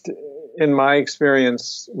at least in my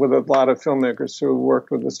experience with a lot of filmmakers who worked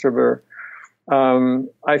with Distribber,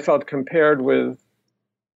 I felt compared with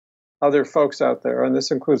other folks out there, and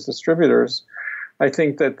this includes distributors, I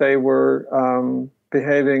think that they were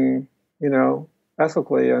behaving, you know,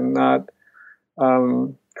 ethically and not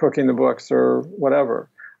cooking the books or whatever.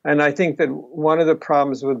 And I think that one of the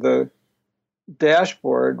problems with the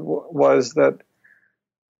dashboard was that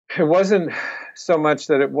it wasn't so much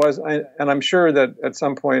that it was, and I'm sure that at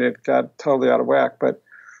some point it got totally out of whack, but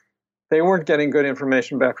they weren't getting good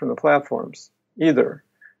information back from the platforms either.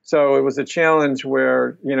 So it was a challenge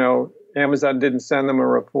where, you know, Amazon didn't send them a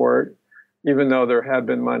report, even though there had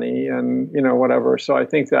been money and, you know, whatever. So I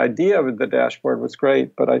think the idea of the dashboard was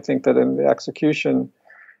great, but I think that in the execution,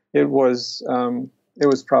 it was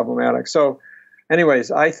problematic. So anyways,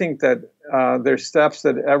 I think that there's steps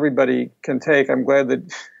that everybody can take. I'm glad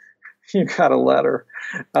that you got a letter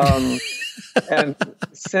and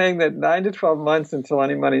saying that 9 to 12 months until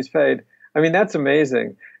any money's paid. I mean, that's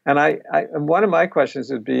amazing. And one of my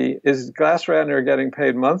questions would be, is Glass Ratner getting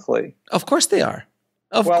paid monthly? Of course they are.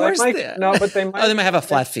 Of Well, course, no, but they might. Oh, they might have a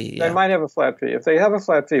flat fee. Yeah. They might have a flat fee. If they have a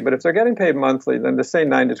flat fee, but if they're getting paid monthly, then to say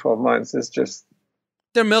 9 to 12 months is just.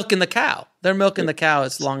 They're milking the cow. They're milking the cow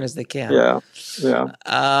as long as they can. Yeah. Yeah.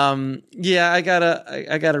 I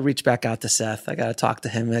gotta reach back out to Seth. I gotta talk to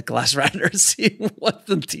him at Glass Rider and see what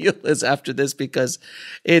the deal is after this, because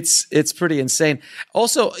it's pretty insane.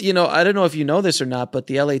 Also, I don't know if you know this or not, but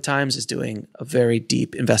the LA Times is doing a very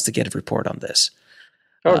deep investigative report on this.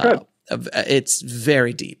 Oh, good. It's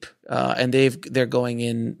very deep, and they're going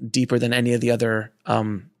in deeper than any of the other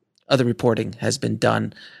reporting has been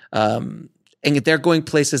done. And they're going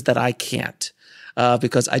places that I can't,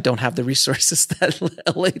 because I don't have the resources that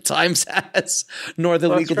LA Times has, nor the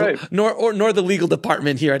nor the legal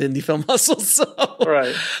department here at Indie Film Hustle. So.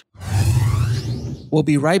 Right. We'll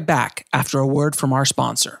be right back after a word from our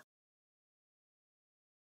sponsor.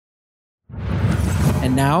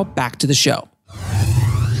 And now back to the show.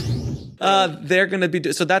 They're going to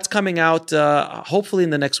be so that's coming out hopefully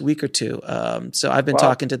in the next week or two. So I've been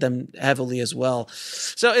talking to them heavily as well.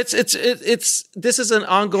 So it's this is an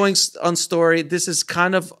ongoing story. This is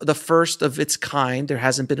kind of the first of its kind. There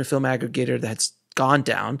hasn't been a film aggregator that's gone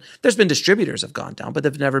down. There's been distributors that have gone down, but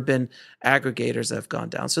there've never been aggregators that have gone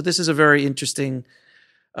down. So this is a very interesting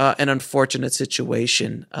and unfortunate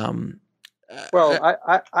situation. I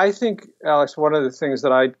think, Alex, one of the things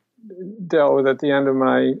that I dealt with at the end of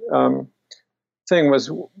my thing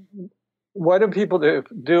was, what do people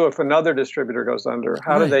do if another distributor goes under?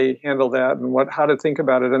 How do they handle that, and how to think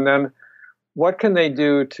about it? And then what can they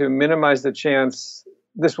do to minimize the chance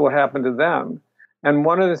this will happen to them? And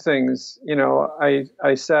one of the things, I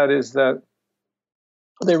said is that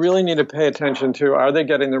they really need to pay attention to, are they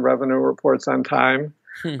getting the revenue reports on time?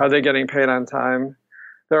 Are they getting paid on time?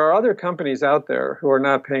 There are other companies out there who are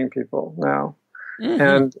not paying people now.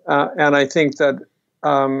 Mm-hmm. And I think that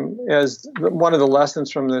as one of the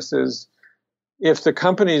lessons from this is, if the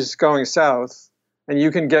company's going south and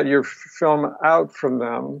you can get your film out from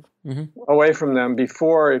them, away from them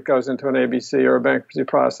before it goes into an ABC or a bankruptcy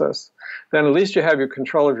process, then at least you have your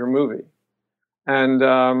control of your movie. And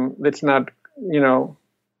it's not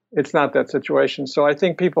that situation. So I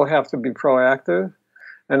think people have to be proactive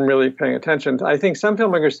and really paying attention. I think some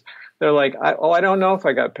filmmakers, they're like, I don't know if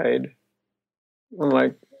I got paid. I'm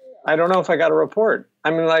like, I don't know if I got a report.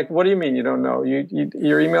 I mean, like, what do you mean you don't know?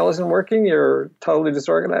 Your email isn't working? You're totally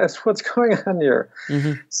disorganized? What's going on here?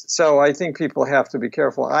 Mm-hmm. So I think people have to be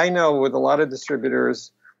careful. I know with a lot of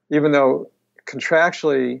distributors, even though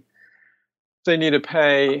contractually they need to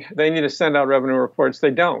pay, they need to send out revenue reports,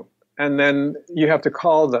 they don't. And then you have to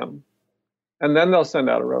call them, and then they'll send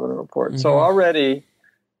out a revenue report. Mm-hmm. So already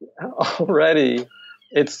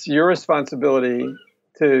it's your responsibility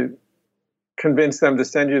to convince them to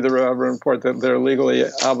send you the revenue report that they're legally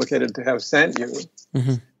obligated to have sent you.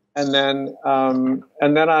 Mm-hmm. And then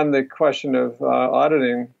on the question of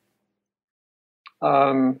auditing,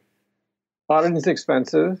 auditing is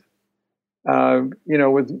expensive.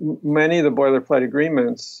 With many of the boilerplate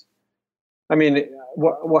agreements, I mean,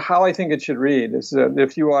 how I think it should read is that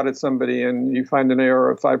if you audit somebody and you find an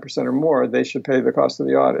error of 5% or more, they should pay the cost of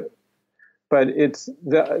the audit. But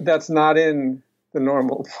that's not in the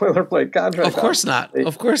normal boilerplate contract. Of course not.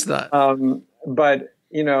 Of course not. But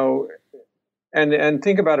and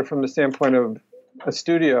think about it from the standpoint of a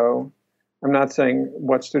studio. I'm not saying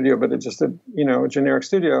what studio, but it's just a generic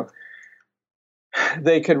studio.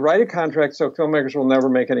 They could write a contract so filmmakers will never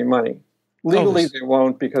make any money. Legally, they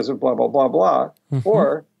won't because of blah blah blah blah. Mm-hmm.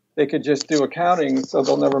 Or they could just do accounting so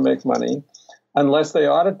they'll never make money unless they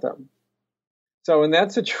audit them. So in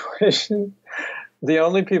that situation, the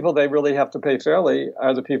only people they really have to pay fairly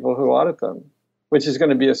are the people who audit them, which is going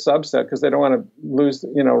to be a subset because they don't want to lose,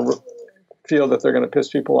 feel that they're going to piss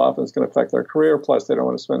people off and it's going to affect their career. Plus, they don't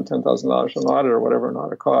want to spend $10,000 on an audit or whatever an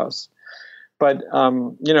audit costs. But,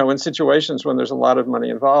 in situations when there's a lot of money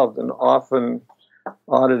involved, and often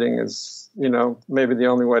auditing is, maybe the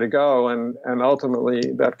only way to go. And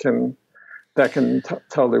ultimately that can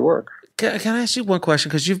totally work. Can I ask you one question?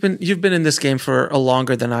 Because you've been in this game for a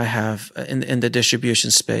longer than I have in the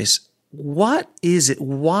distribution space. What is it?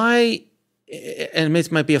 Why? And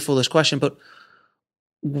it might be a foolish question, but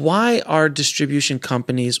why are distribution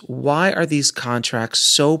companies? Why are these contracts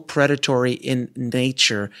so predatory in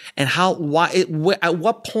nature? And at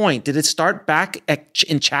what point did it start back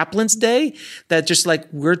in Chaplin's day? That just like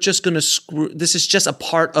we're just going to screw. This is just a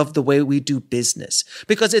part of the way we do business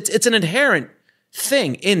because it's an inherent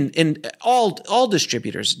thing in all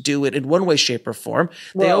distributors do it in one way, shape, or form.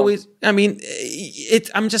 They always,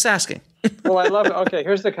 I'm just asking. Well, I love it. Okay,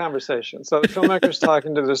 here's the conversation. So the filmmaker's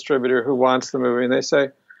talking to the distributor who wants the movie, and they say,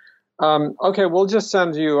 Okay, we'll just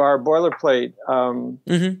send you our boilerplate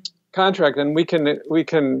contract, and we can make,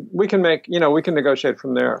 we can negotiate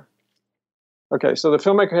from there. Okay, so the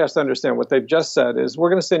filmmaker has to understand what they've just said is we're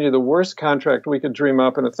going to send you the worst contract we could dream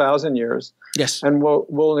up in 1,000 years. Yes, and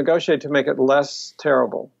we'll negotiate to make it less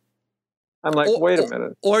terrible. I'm like, wait a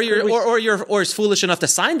minute. Or you're foolish enough to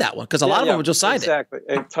sign that one, because a lot of them would just sign it. Exactly,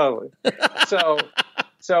 totally.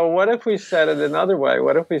 So what if we said it another way?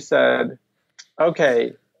 What if we said,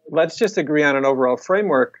 okay, let's just agree on an overall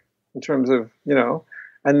framework in terms of,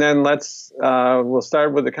 and then we'll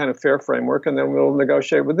start with a kind of fair framework, and then we'll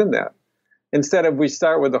negotiate within that. Instead of we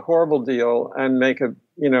start with a horrible deal and make it,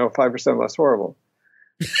 5% less horrible.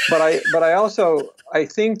 But I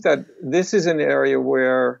think that this is an area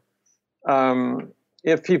where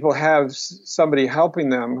if people have somebody helping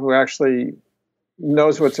them who actually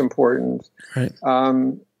knows what's important, right.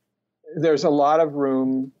 There's a lot of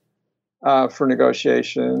room for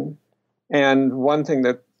negotiation. And one thing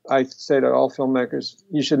that I say to all filmmakers,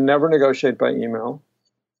 you should never negotiate by email.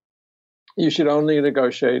 You should only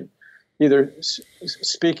negotiate either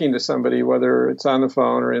speaking to somebody, whether it's on the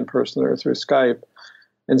phone or in person or through Skype.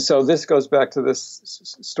 And so this goes back to this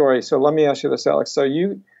story. So let me ask you this, Alex. So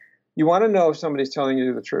you want to know if somebody's telling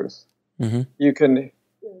you the truth. Mm-hmm. You can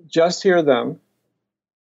just hear them,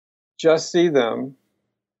 just see them,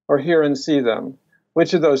 or hear and see them.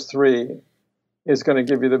 Which of those three is going to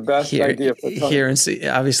give you the best idea? Hear and see,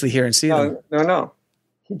 obviously hear and see them. No.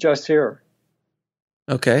 Just hear.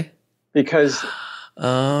 Okay. Because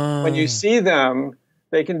when you see them,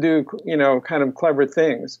 they can do, kind of clever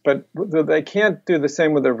things, but they can't do the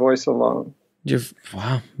same with their voice alone.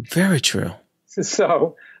 Wow. Very true.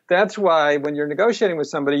 So that's why when you're negotiating with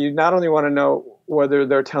somebody, you not only want to know whether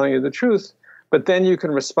they're telling you the truth, but then you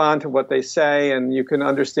can respond to what they say, and you can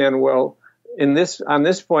understand, well, on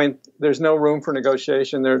this point, there's no room for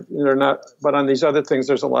negotiation. They're not, but on these other things,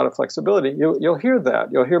 there's a lot of flexibility. You'll hear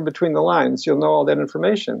that. You'll hear between the lines. You'll know all that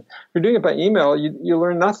information. If you're doing it by email, you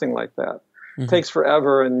learn nothing like that. Mm-hmm. It takes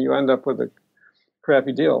forever, and you end up with a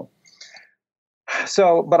crappy deal.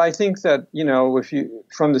 So, but I think that if you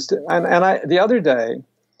the other day,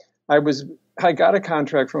 I got a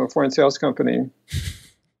contract from a foreign sales company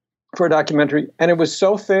for a documentary, and it was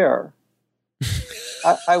so fair.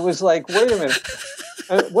 I was like, wait a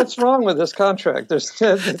minute, what's wrong with this contract? There's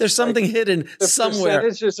something hidden somewhere. The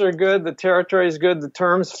percentages are good, the territory is good, the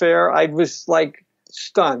terms fair. I was like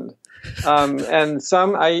stunned. And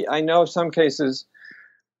I know some cases.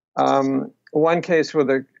 One case with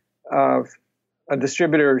a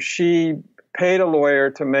distributor, she paid a lawyer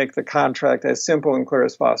to make the contract as simple and clear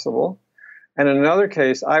as possible. And in another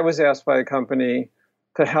case, I was asked by a company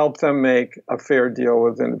to help them make a fair deal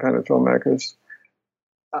with independent filmmakers.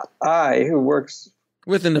 Who works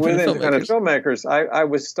with independent filmmakers, I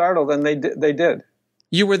was startled, and they did.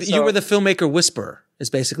 You were the filmmaker whisperer, is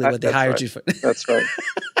basically what they hired you for. That's right.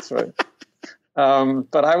 That's right.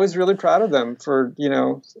 But I was really proud of them for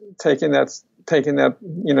taking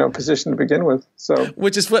that position to begin with. So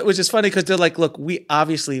which is funny, because they're like, look, we've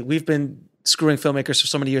been screwing filmmakers for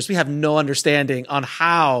so many years. We have no understanding on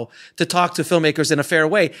how to talk to filmmakers in a fair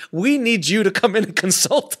way. We need you to come in and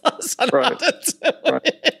consult us on how to do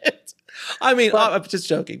it. I mean, I'm just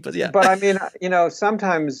joking, but yeah. But I mean,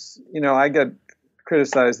 sometimes, I get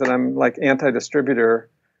criticized that I'm like anti-distributor.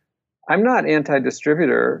 I'm not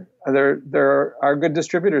anti-distributor. There are good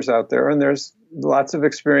distributors out there, and there's lots of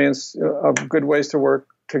experience of good ways to work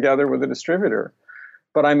together with a distributor.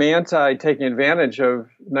 But I'm anti taking advantage of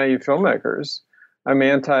naive filmmakers. I'm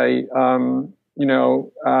anti,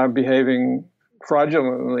 behaving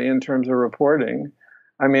fraudulently in terms of reporting.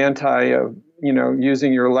 I'm anti,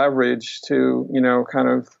 using your leverage to, kind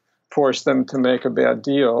of force them to make a bad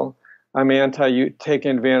deal. I'm anti you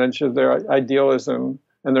taking advantage of their idealism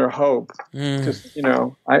and their hope. Because,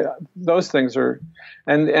 those things are,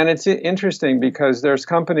 and it's interesting because there's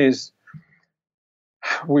companies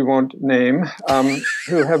we won't name,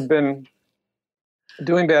 who have been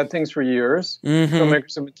doing bad things for years. Mm-hmm.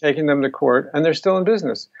 Filmmakers have been taking them to court, and they're still in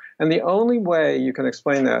business. And the only way you can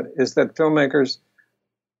explain that is that filmmakers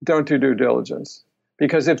don't do due diligence.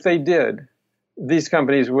 Because if they did, these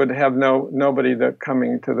companies would have nobody that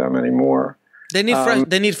coming to them anymore. They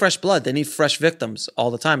need fresh blood. They need fresh victims all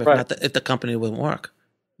the time. If the company wouldn't work.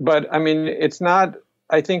 But I mean, it's not.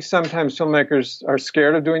 I think sometimes filmmakers are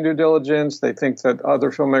scared of doing due diligence. They think that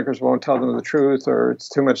other filmmakers won't tell them the truth, or it's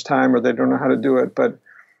too much time, or they don't know how to do it. But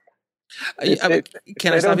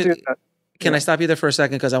can I stop you there for a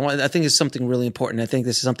second? Because I think it's something really important. I think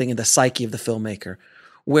this is something in the psyche of the filmmaker.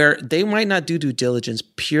 where they might not do due diligence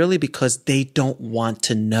purely because they don't want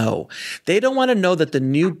to know. They don't want to know that the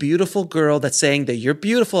new beautiful girl that's saying that you're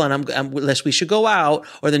beautiful and unless we should go out,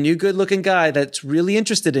 or the new good looking guy that's really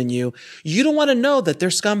interested in you, you don't want to know that they're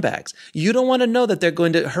scumbags. You don't want to know that they're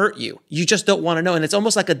going to hurt you. You just don't want to know. And it's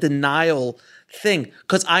almost like a denial thing,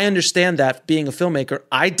 because I understand that being a filmmaker,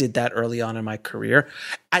 I did that early on in my career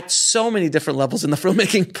at so many different levels in the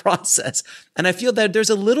filmmaking process. And I feel that there's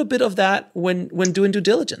a little bit of that when doing due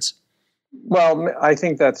diligence. Well, I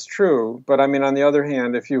think that's true. But I mean, on the other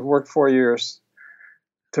hand, if you've worked 4 years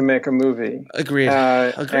to make a movie, Agreed.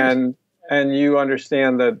 and you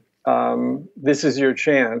understand that this is your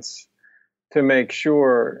chance to make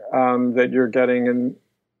sure that you're getting in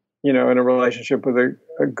a relationship with a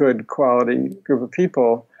good quality group of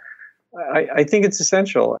people, I think it's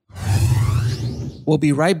essential. We'll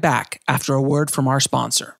be right back after a word from our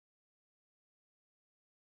sponsor.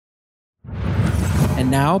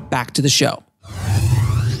 And now back to the show.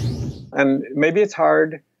 And maybe it's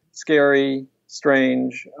hard, scary,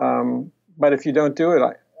 strange, but if you don't do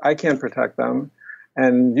it, I can't protect them,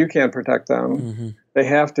 and you can't protect them. Mm-hmm. They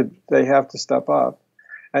have to step up.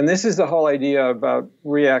 And this is the whole idea about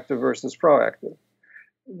reactive versus proactive.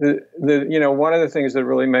 One of the things that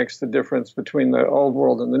really makes the difference between the old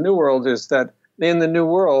world and the new world is that in the new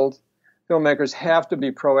world, filmmakers have to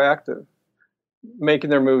be proactive, making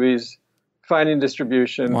their movies, finding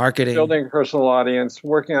distribution, marketing, building a personal audience,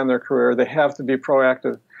 working on their career. They have to be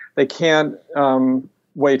proactive. They can't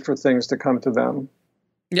wait for things to come to them.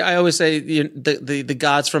 Yeah, I always say the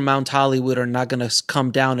gods from Mount Hollywood are not going to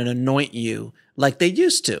come down and anoint you like they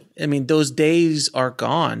used to. I mean, those days are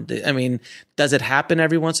gone. I mean, does it happen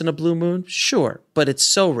every once in a blue moon? Sure, but it's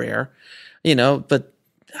so rare, But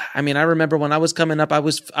I mean, I remember when I was coming up, I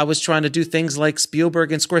was trying to do things like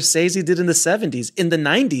Spielberg and Scorsese did in the 70s, in the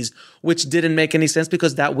 90s, which didn't make any sense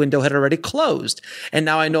because that window had already closed. And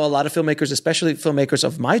now I know a lot of filmmakers, especially filmmakers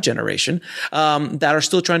of my generation, that are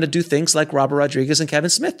still trying to do things like Robert Rodriguez and Kevin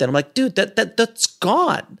Smith. And I'm like, dude, that's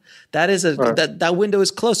gone. That is that window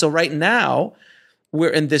is closed. So right now we're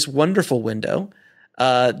in this wonderful window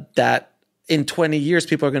that in 20 years,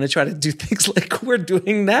 people are going to try to do things like we're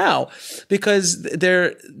doing now because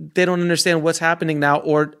they don't understand what's happening now,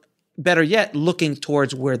 or better yet, looking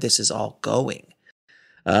towards where this is all going,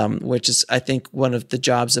 which is, I think, one of the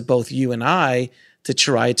jobs of both you and I to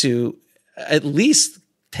try to at least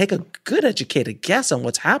take a good educated guess on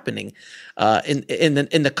what's happening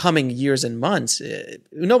in the coming years and months.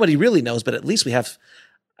 Nobody really knows, but at least we have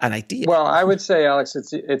an idea. Well, I would say, Alex,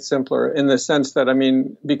 it's simpler in the sense that, I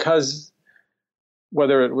mean, because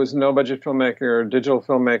whether it was no budget filmmaking or digital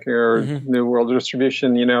filmmaking or new world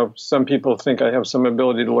distribution, some people think I have some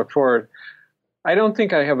ability to look forward. I don't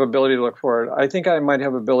think I have ability to look forward. I think I might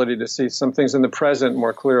have ability to see some things in the present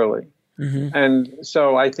more clearly. Mm-hmm. And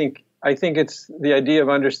so I think it's the idea of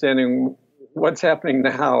understanding what's happening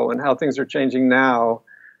now and how things are changing now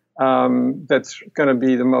that's going to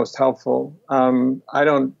be the most helpful.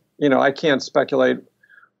 I can't speculate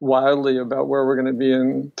wildly about where we're going to be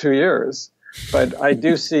in 2 years. But I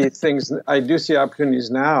do see things. I do see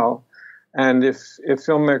opportunities now, and if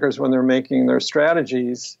filmmakers, when they're making their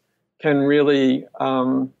strategies, can really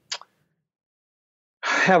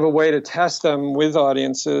have a way to test them with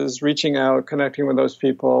audiences, reaching out, connecting with those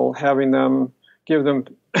people, having them give them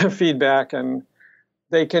feedback, and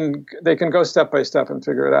they can go step by step and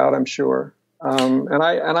figure it out. I'm sure, and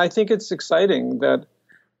I think it's exciting that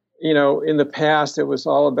in the past it was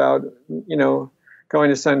all about going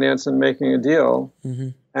to Sundance and making a deal.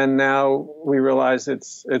 Mm-hmm. And now we realize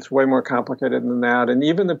it's way more complicated than that. And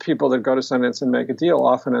even the people that go to Sundance and make a deal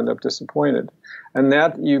often end up disappointed. And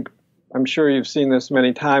that I'm sure you've seen this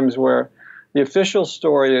many times, where the official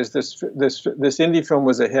story is this indie film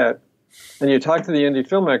was a hit. And you talk to the indie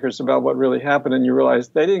filmmakers about what really happened, and you realize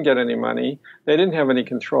they didn't get any money. They didn't have any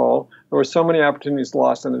control. There were so many opportunities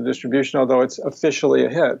lost in the distribution, although it's officially a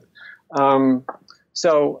hit.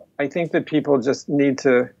 So I think that people just need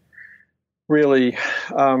to really,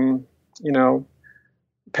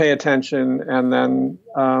 pay attention and then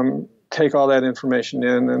take all that information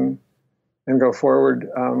in and go forward.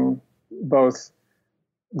 Both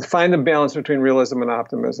find a balance between realism and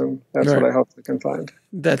optimism. That's right. What I hope we can find.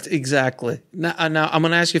 That's exactly. Now I'm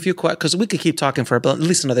going to ask you a few questions, because we could keep talking for at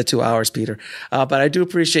least another 2 hours, Peter. But I do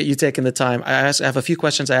appreciate you taking the time. I have a few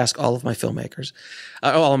questions I ask all of my filmmakers,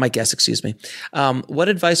 all of my guests, excuse me. What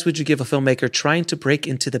advice would you give a filmmaker trying to break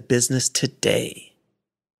into the business today?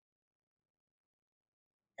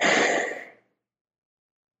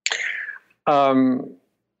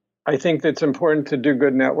 I think it's important to do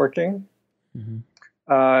good networking. Mm-hmm.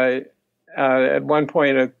 at one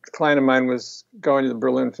point, a client of mine was going to the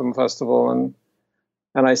Berlin Film Festival, and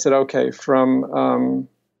I said, okay, from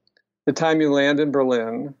the time you land in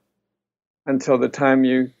Berlin until the time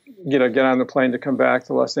you get on the plane to come back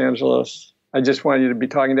to Los Angeles, I just want you to be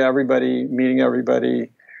talking to everybody, meeting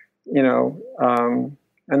everybody, and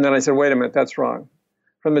then I said, wait a minute, that's wrong.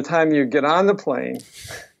 From the time you get on the plane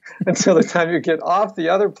until the time you get off the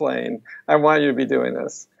other plane, I want you to be doing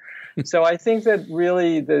this. So I think that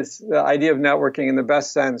really the idea of networking in the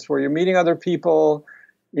best sense, where you're meeting other people,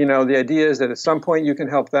 the idea is that at some point you can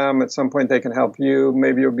help them, at some point they can help you.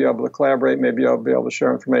 Maybe you'll be able to collaborate, maybe you'll be able to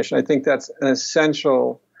share information. I think that's an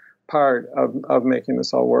essential part of making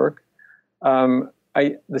this all work.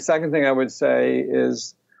 The second thing I would say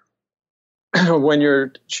is when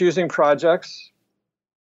you're choosing projects,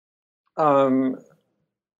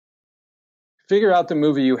 figure out the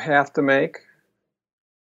movie you have to make,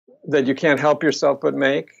 that you can't help yourself but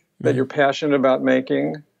make, that you're passionate about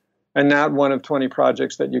making, and not one of 20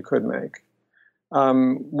 projects that you could make.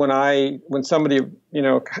 When somebody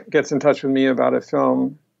gets in touch with me about a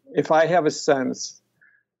film, if I have a sense,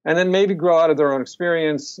 and then maybe grow out of their own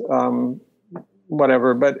experience,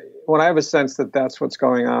 whatever, but when I have a sense that that's what's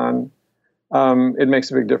going on, it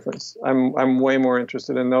makes a big difference. I'm way more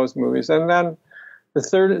interested in those movies. And then the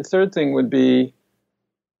third thing would be,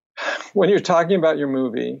 when you're talking about your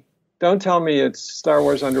movie, don't tell me it's Star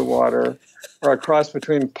Wars Underwater or a cross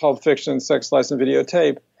between Pulp Fiction and Sex, Lies, and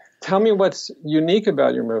Videotape. Tell me what's unique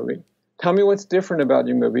about your movie. Tell me what's different about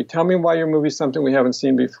your movie. Tell me why your movie's something we haven't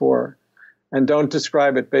seen before. And don't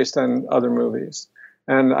describe it based on other movies.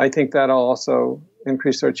 And I think that'll also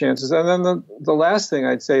increase our chances. And then the last thing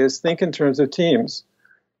I'd say is think in terms of teams.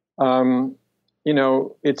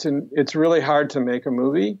 It's really hard to make a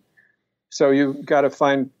movie. So you've got to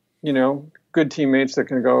find, good teammates that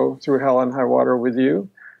can go through hell and high water with you.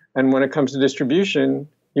 And when it comes to distribution,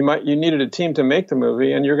 you needed a team to make the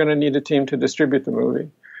movie, and you're going to need a team to distribute the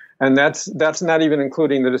movie. And that's not even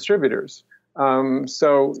including the distributors.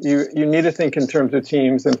 So you need to think in terms of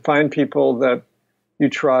teams and find people that you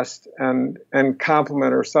trust and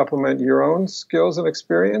complement or supplement your own skills and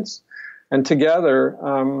experience. And together,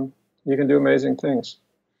 you can do amazing things.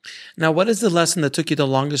 Now, what is the lesson that took you the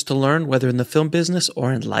longest to learn, whether in the film business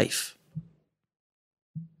or in life?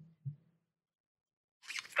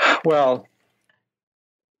 Well,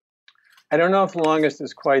 I don't know if longest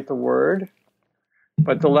is quite the word,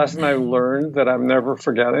 but the lesson I learned that I'm never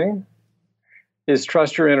forgetting is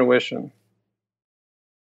trust your intuition.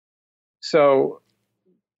 So,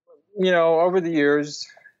 over the years,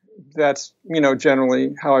 that's,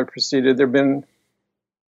 generally how I proceeded. There have been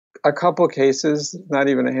a couple of cases, not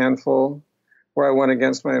even a handful, where I went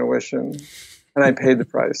against my intuition and I paid the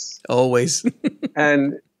price. Always.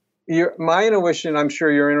 And my intuition, I'm sure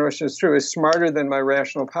your intuition is true, is smarter than my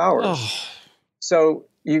rational powers. Oh. So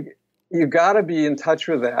you got to be in touch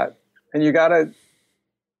with that, and you got to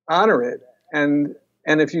honor it. And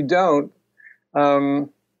if you don't,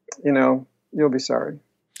 you'll be sorry.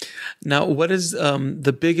 Now, what is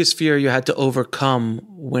the biggest fear you had to overcome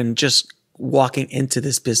when just walking into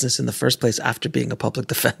this business in the first place after being a public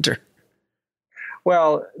defender?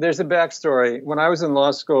 Well, there's a backstory. When I was in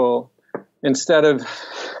law school, instead of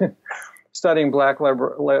studying black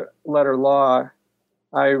letter law,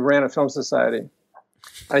 I ran a film society.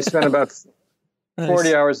 I spent about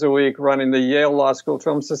 40 hours a week running the Yale Law School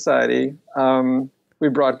Film Society. We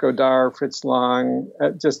brought Godard, Fritz Lang,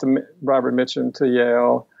 Robert Mitchum to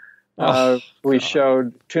Yale. We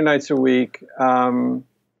showed 2 nights a week.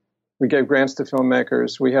 We gave grants to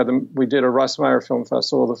filmmakers. We did a Russ Meyer Film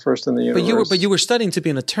Festival, the first in the universe. But you were studying to be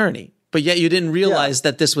an attorney, but yet you didn't realize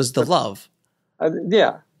that this was the love.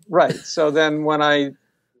 Yeah, right. So then when I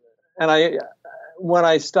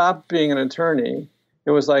stopped being an attorney, it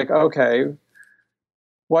was like, okay,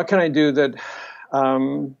 what can I do that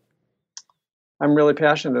I'm really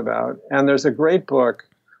passionate about? And there's a great book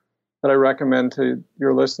that I recommend to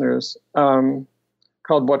your listeners called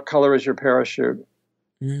What Color Is Your Parachute?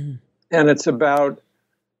 Mm. And it's about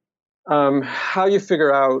how you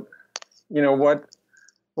figure out,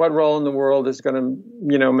 what role in the world is going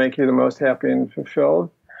to, make you the most happy and fulfilled,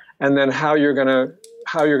 and then how you're going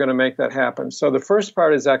to make that happen. So the first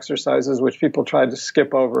part is exercises, which people try to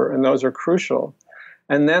skip over, and those are crucial.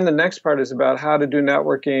 And then the next part is about how to do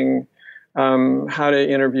networking, how to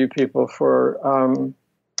interview people for,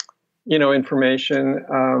 information,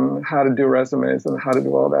 how to do resumes, and how to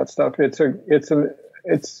do all that stuff.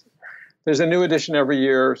 There's a new edition every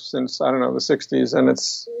year since, the 60s, and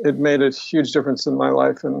it made a huge difference in my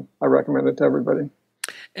life, and I recommend it to everybody.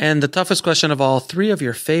 And the toughest question of all, 3 of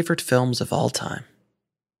your favorite films of all time.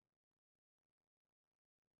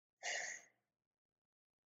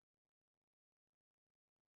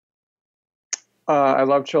 I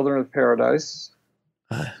love Children of Paradise.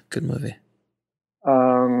 Good movie.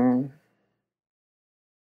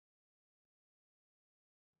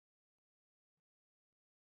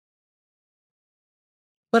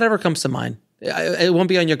 Whatever comes to mind. It won't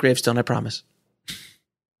be on your gravestone, I promise.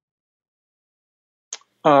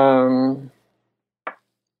 There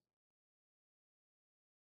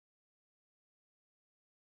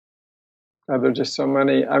are just so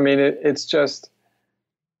many. I mean, it's just...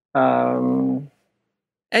 Any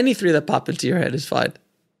three that pop into your head is fine.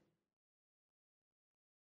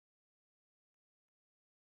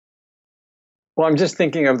 Well, I'm just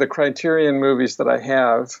thinking of the Criterion movies that I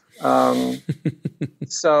have.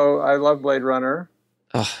 So I love Blade Runner.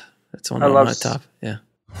 Oh, that's one on my top. Yeah.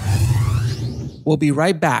 We'll be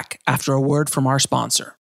right back after a word from our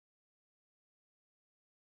sponsor.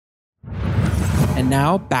 And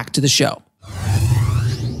now back to the show.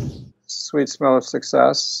 Sweet Smell of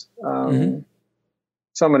Success.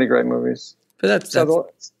 So many great movies. But so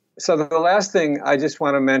the last thing I just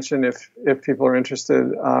want to mention, if people are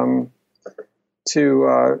interested,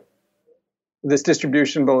 to this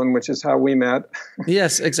distribution bulletin, which is how we met.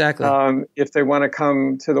 Yes, exactly. If they want to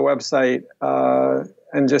come to the website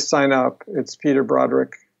and just sign up, it's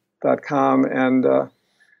peterbroderick.com. And a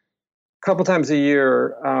couple times a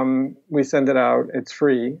year, we send it out. It's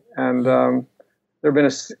free. And there have been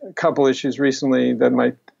a couple issues recently that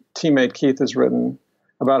my teammate Keith has written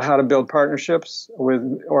about how to build partnerships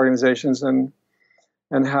with organizations and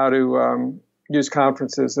how to use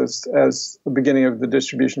conferences as the beginning of the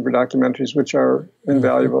distribution for documentaries, which are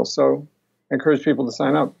invaluable. So I encourage people to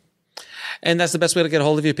sign up. And that's the best way to get a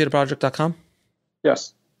hold of you, peterbroderick.com?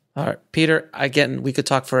 Yes. All right. Peter, again, we could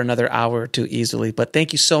talk for another hour or two easily, but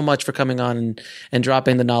thank you so much for coming on and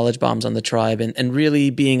dropping the knowledge bombs on the tribe and really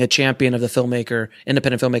being a champion of the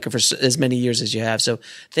independent filmmaker for as many years as you have. So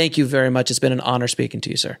thank you very much. It's been an honor speaking to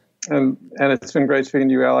you, sir. And it's been great speaking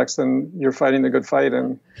to you, Alex, and you're fighting the good fight,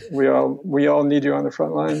 and we all need you on the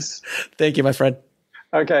front lines. Thank you, my friend.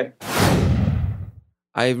 Okay.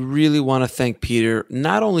 I really want to thank Peter,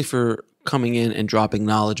 not only for coming in and dropping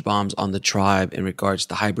knowledge bombs on the tribe in regards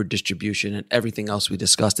to hybrid distribution and everything else we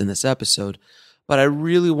discussed in this episode, but I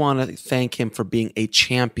really want to thank him for being a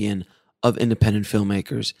champion of independent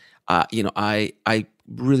filmmakers. I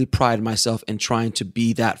really pride myself in trying to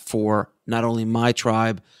be that for not only my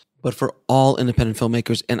tribe, but for all independent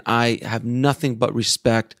filmmakers. And I have nothing but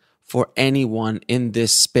respect for anyone in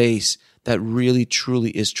this space that really,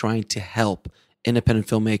 truly is trying to help independent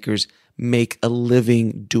filmmakers make a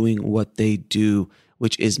living doing what they do,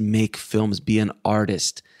 which is make films, be an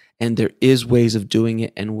artist. And there is ways of doing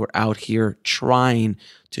it. And we're out here trying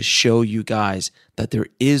to show you guys that there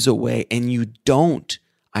is a way, and you don't,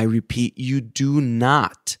 I repeat, you do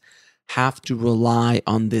not have to rely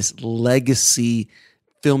on this legacy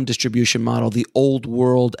film distribution model, the old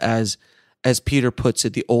world, as Peter puts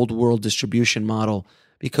it, the old world distribution model,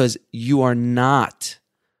 because you are not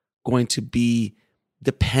going to be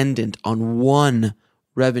dependent on one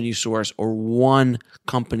revenue source or one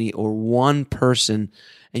company or one person,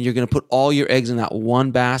 and you're going to put all your eggs in that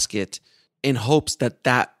one basket in hopes that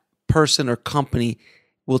that person or company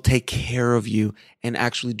will take care of you and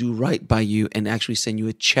actually do right by you and actually send you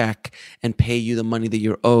a check and pay you the money that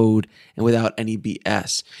you're owed, and without any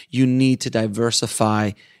BS. You need to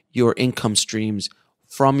diversify your income streams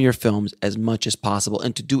from your films as much as possible,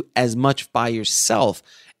 and to do as much by yourself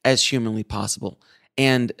as humanly possible.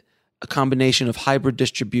 And a combination of hybrid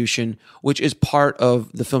distribution, which is part of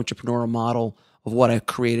the film entrepreneurial model of what I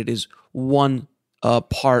created, is one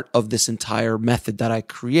part of this entire method that I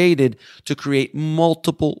created to create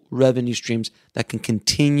multiple revenue streams that can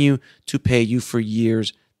continue to pay you for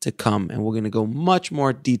years to come. And we're going to go much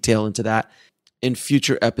more detail into that in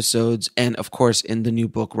future episodes. And of course, in the new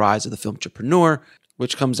book, Rise of the Film Entrepreneur,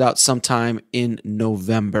 which comes out sometime in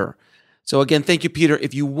November. So again, thank you, Peter.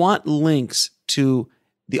 If you want links to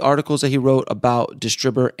the articles that he wrote about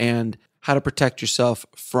Distribber and how to protect yourself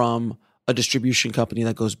from a distribution company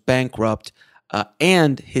that goes bankrupt,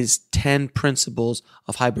 and his 10 principles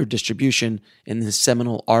of hybrid distribution in his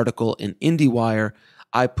seminal article in IndieWire,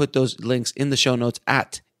 I put those links in the show notes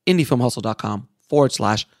at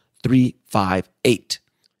indiefilmhustle.com/358.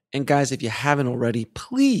 And guys, if you haven't already,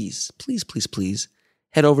 please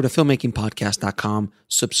head over to filmmakingpodcast.com,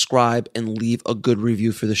 subscribe, and leave a good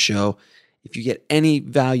review for the show. If you get any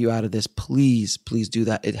value out of this, please do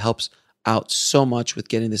that. It helps out so much with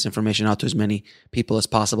getting this information out to as many people as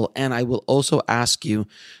possible. And I will also ask you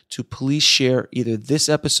to please share either this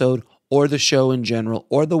episode or the show in general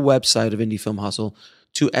or the website of Indie Film Hustle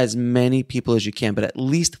to as many people as you can, but at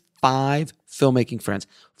least 5 filmmaking friends,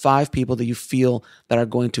 5 people that you feel that are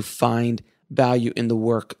going to find value in the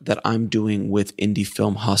work that I'm doing with Indie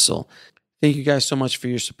Film Hustle. Thank you guys so much for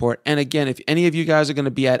your support. And again, if any of you guys are going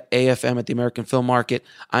to be at AFM at the American Film Market,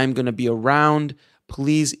 I'm going to be around.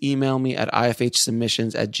 Please email me at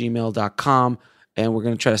ifhsubmissions@gmail.com. And we're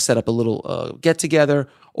going to try to set up a little get-together,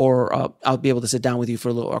 or I'll be able to sit down with you for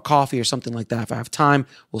a little coffee or something like that. If I have time,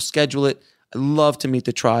 we'll schedule it. I'd love to meet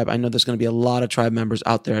the tribe. I know there's going to be a lot of tribe members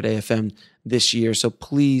out there at AFM this year. So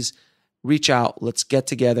please reach out. Let's get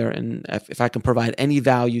together. And if I can provide any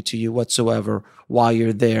value to you whatsoever while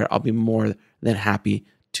you're there, I'll be more than happy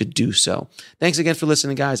to do so. Thanks again for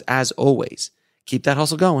listening, guys. As always, keep that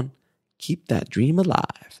hustle going. Keep that dream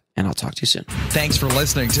alive. And I'll talk to you soon. Thanks for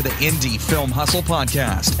listening to the Indie Film Hustle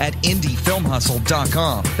podcast at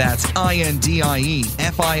indiefilmhustle.com. That's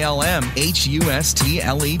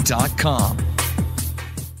INDIEFILMHUSTLE.com.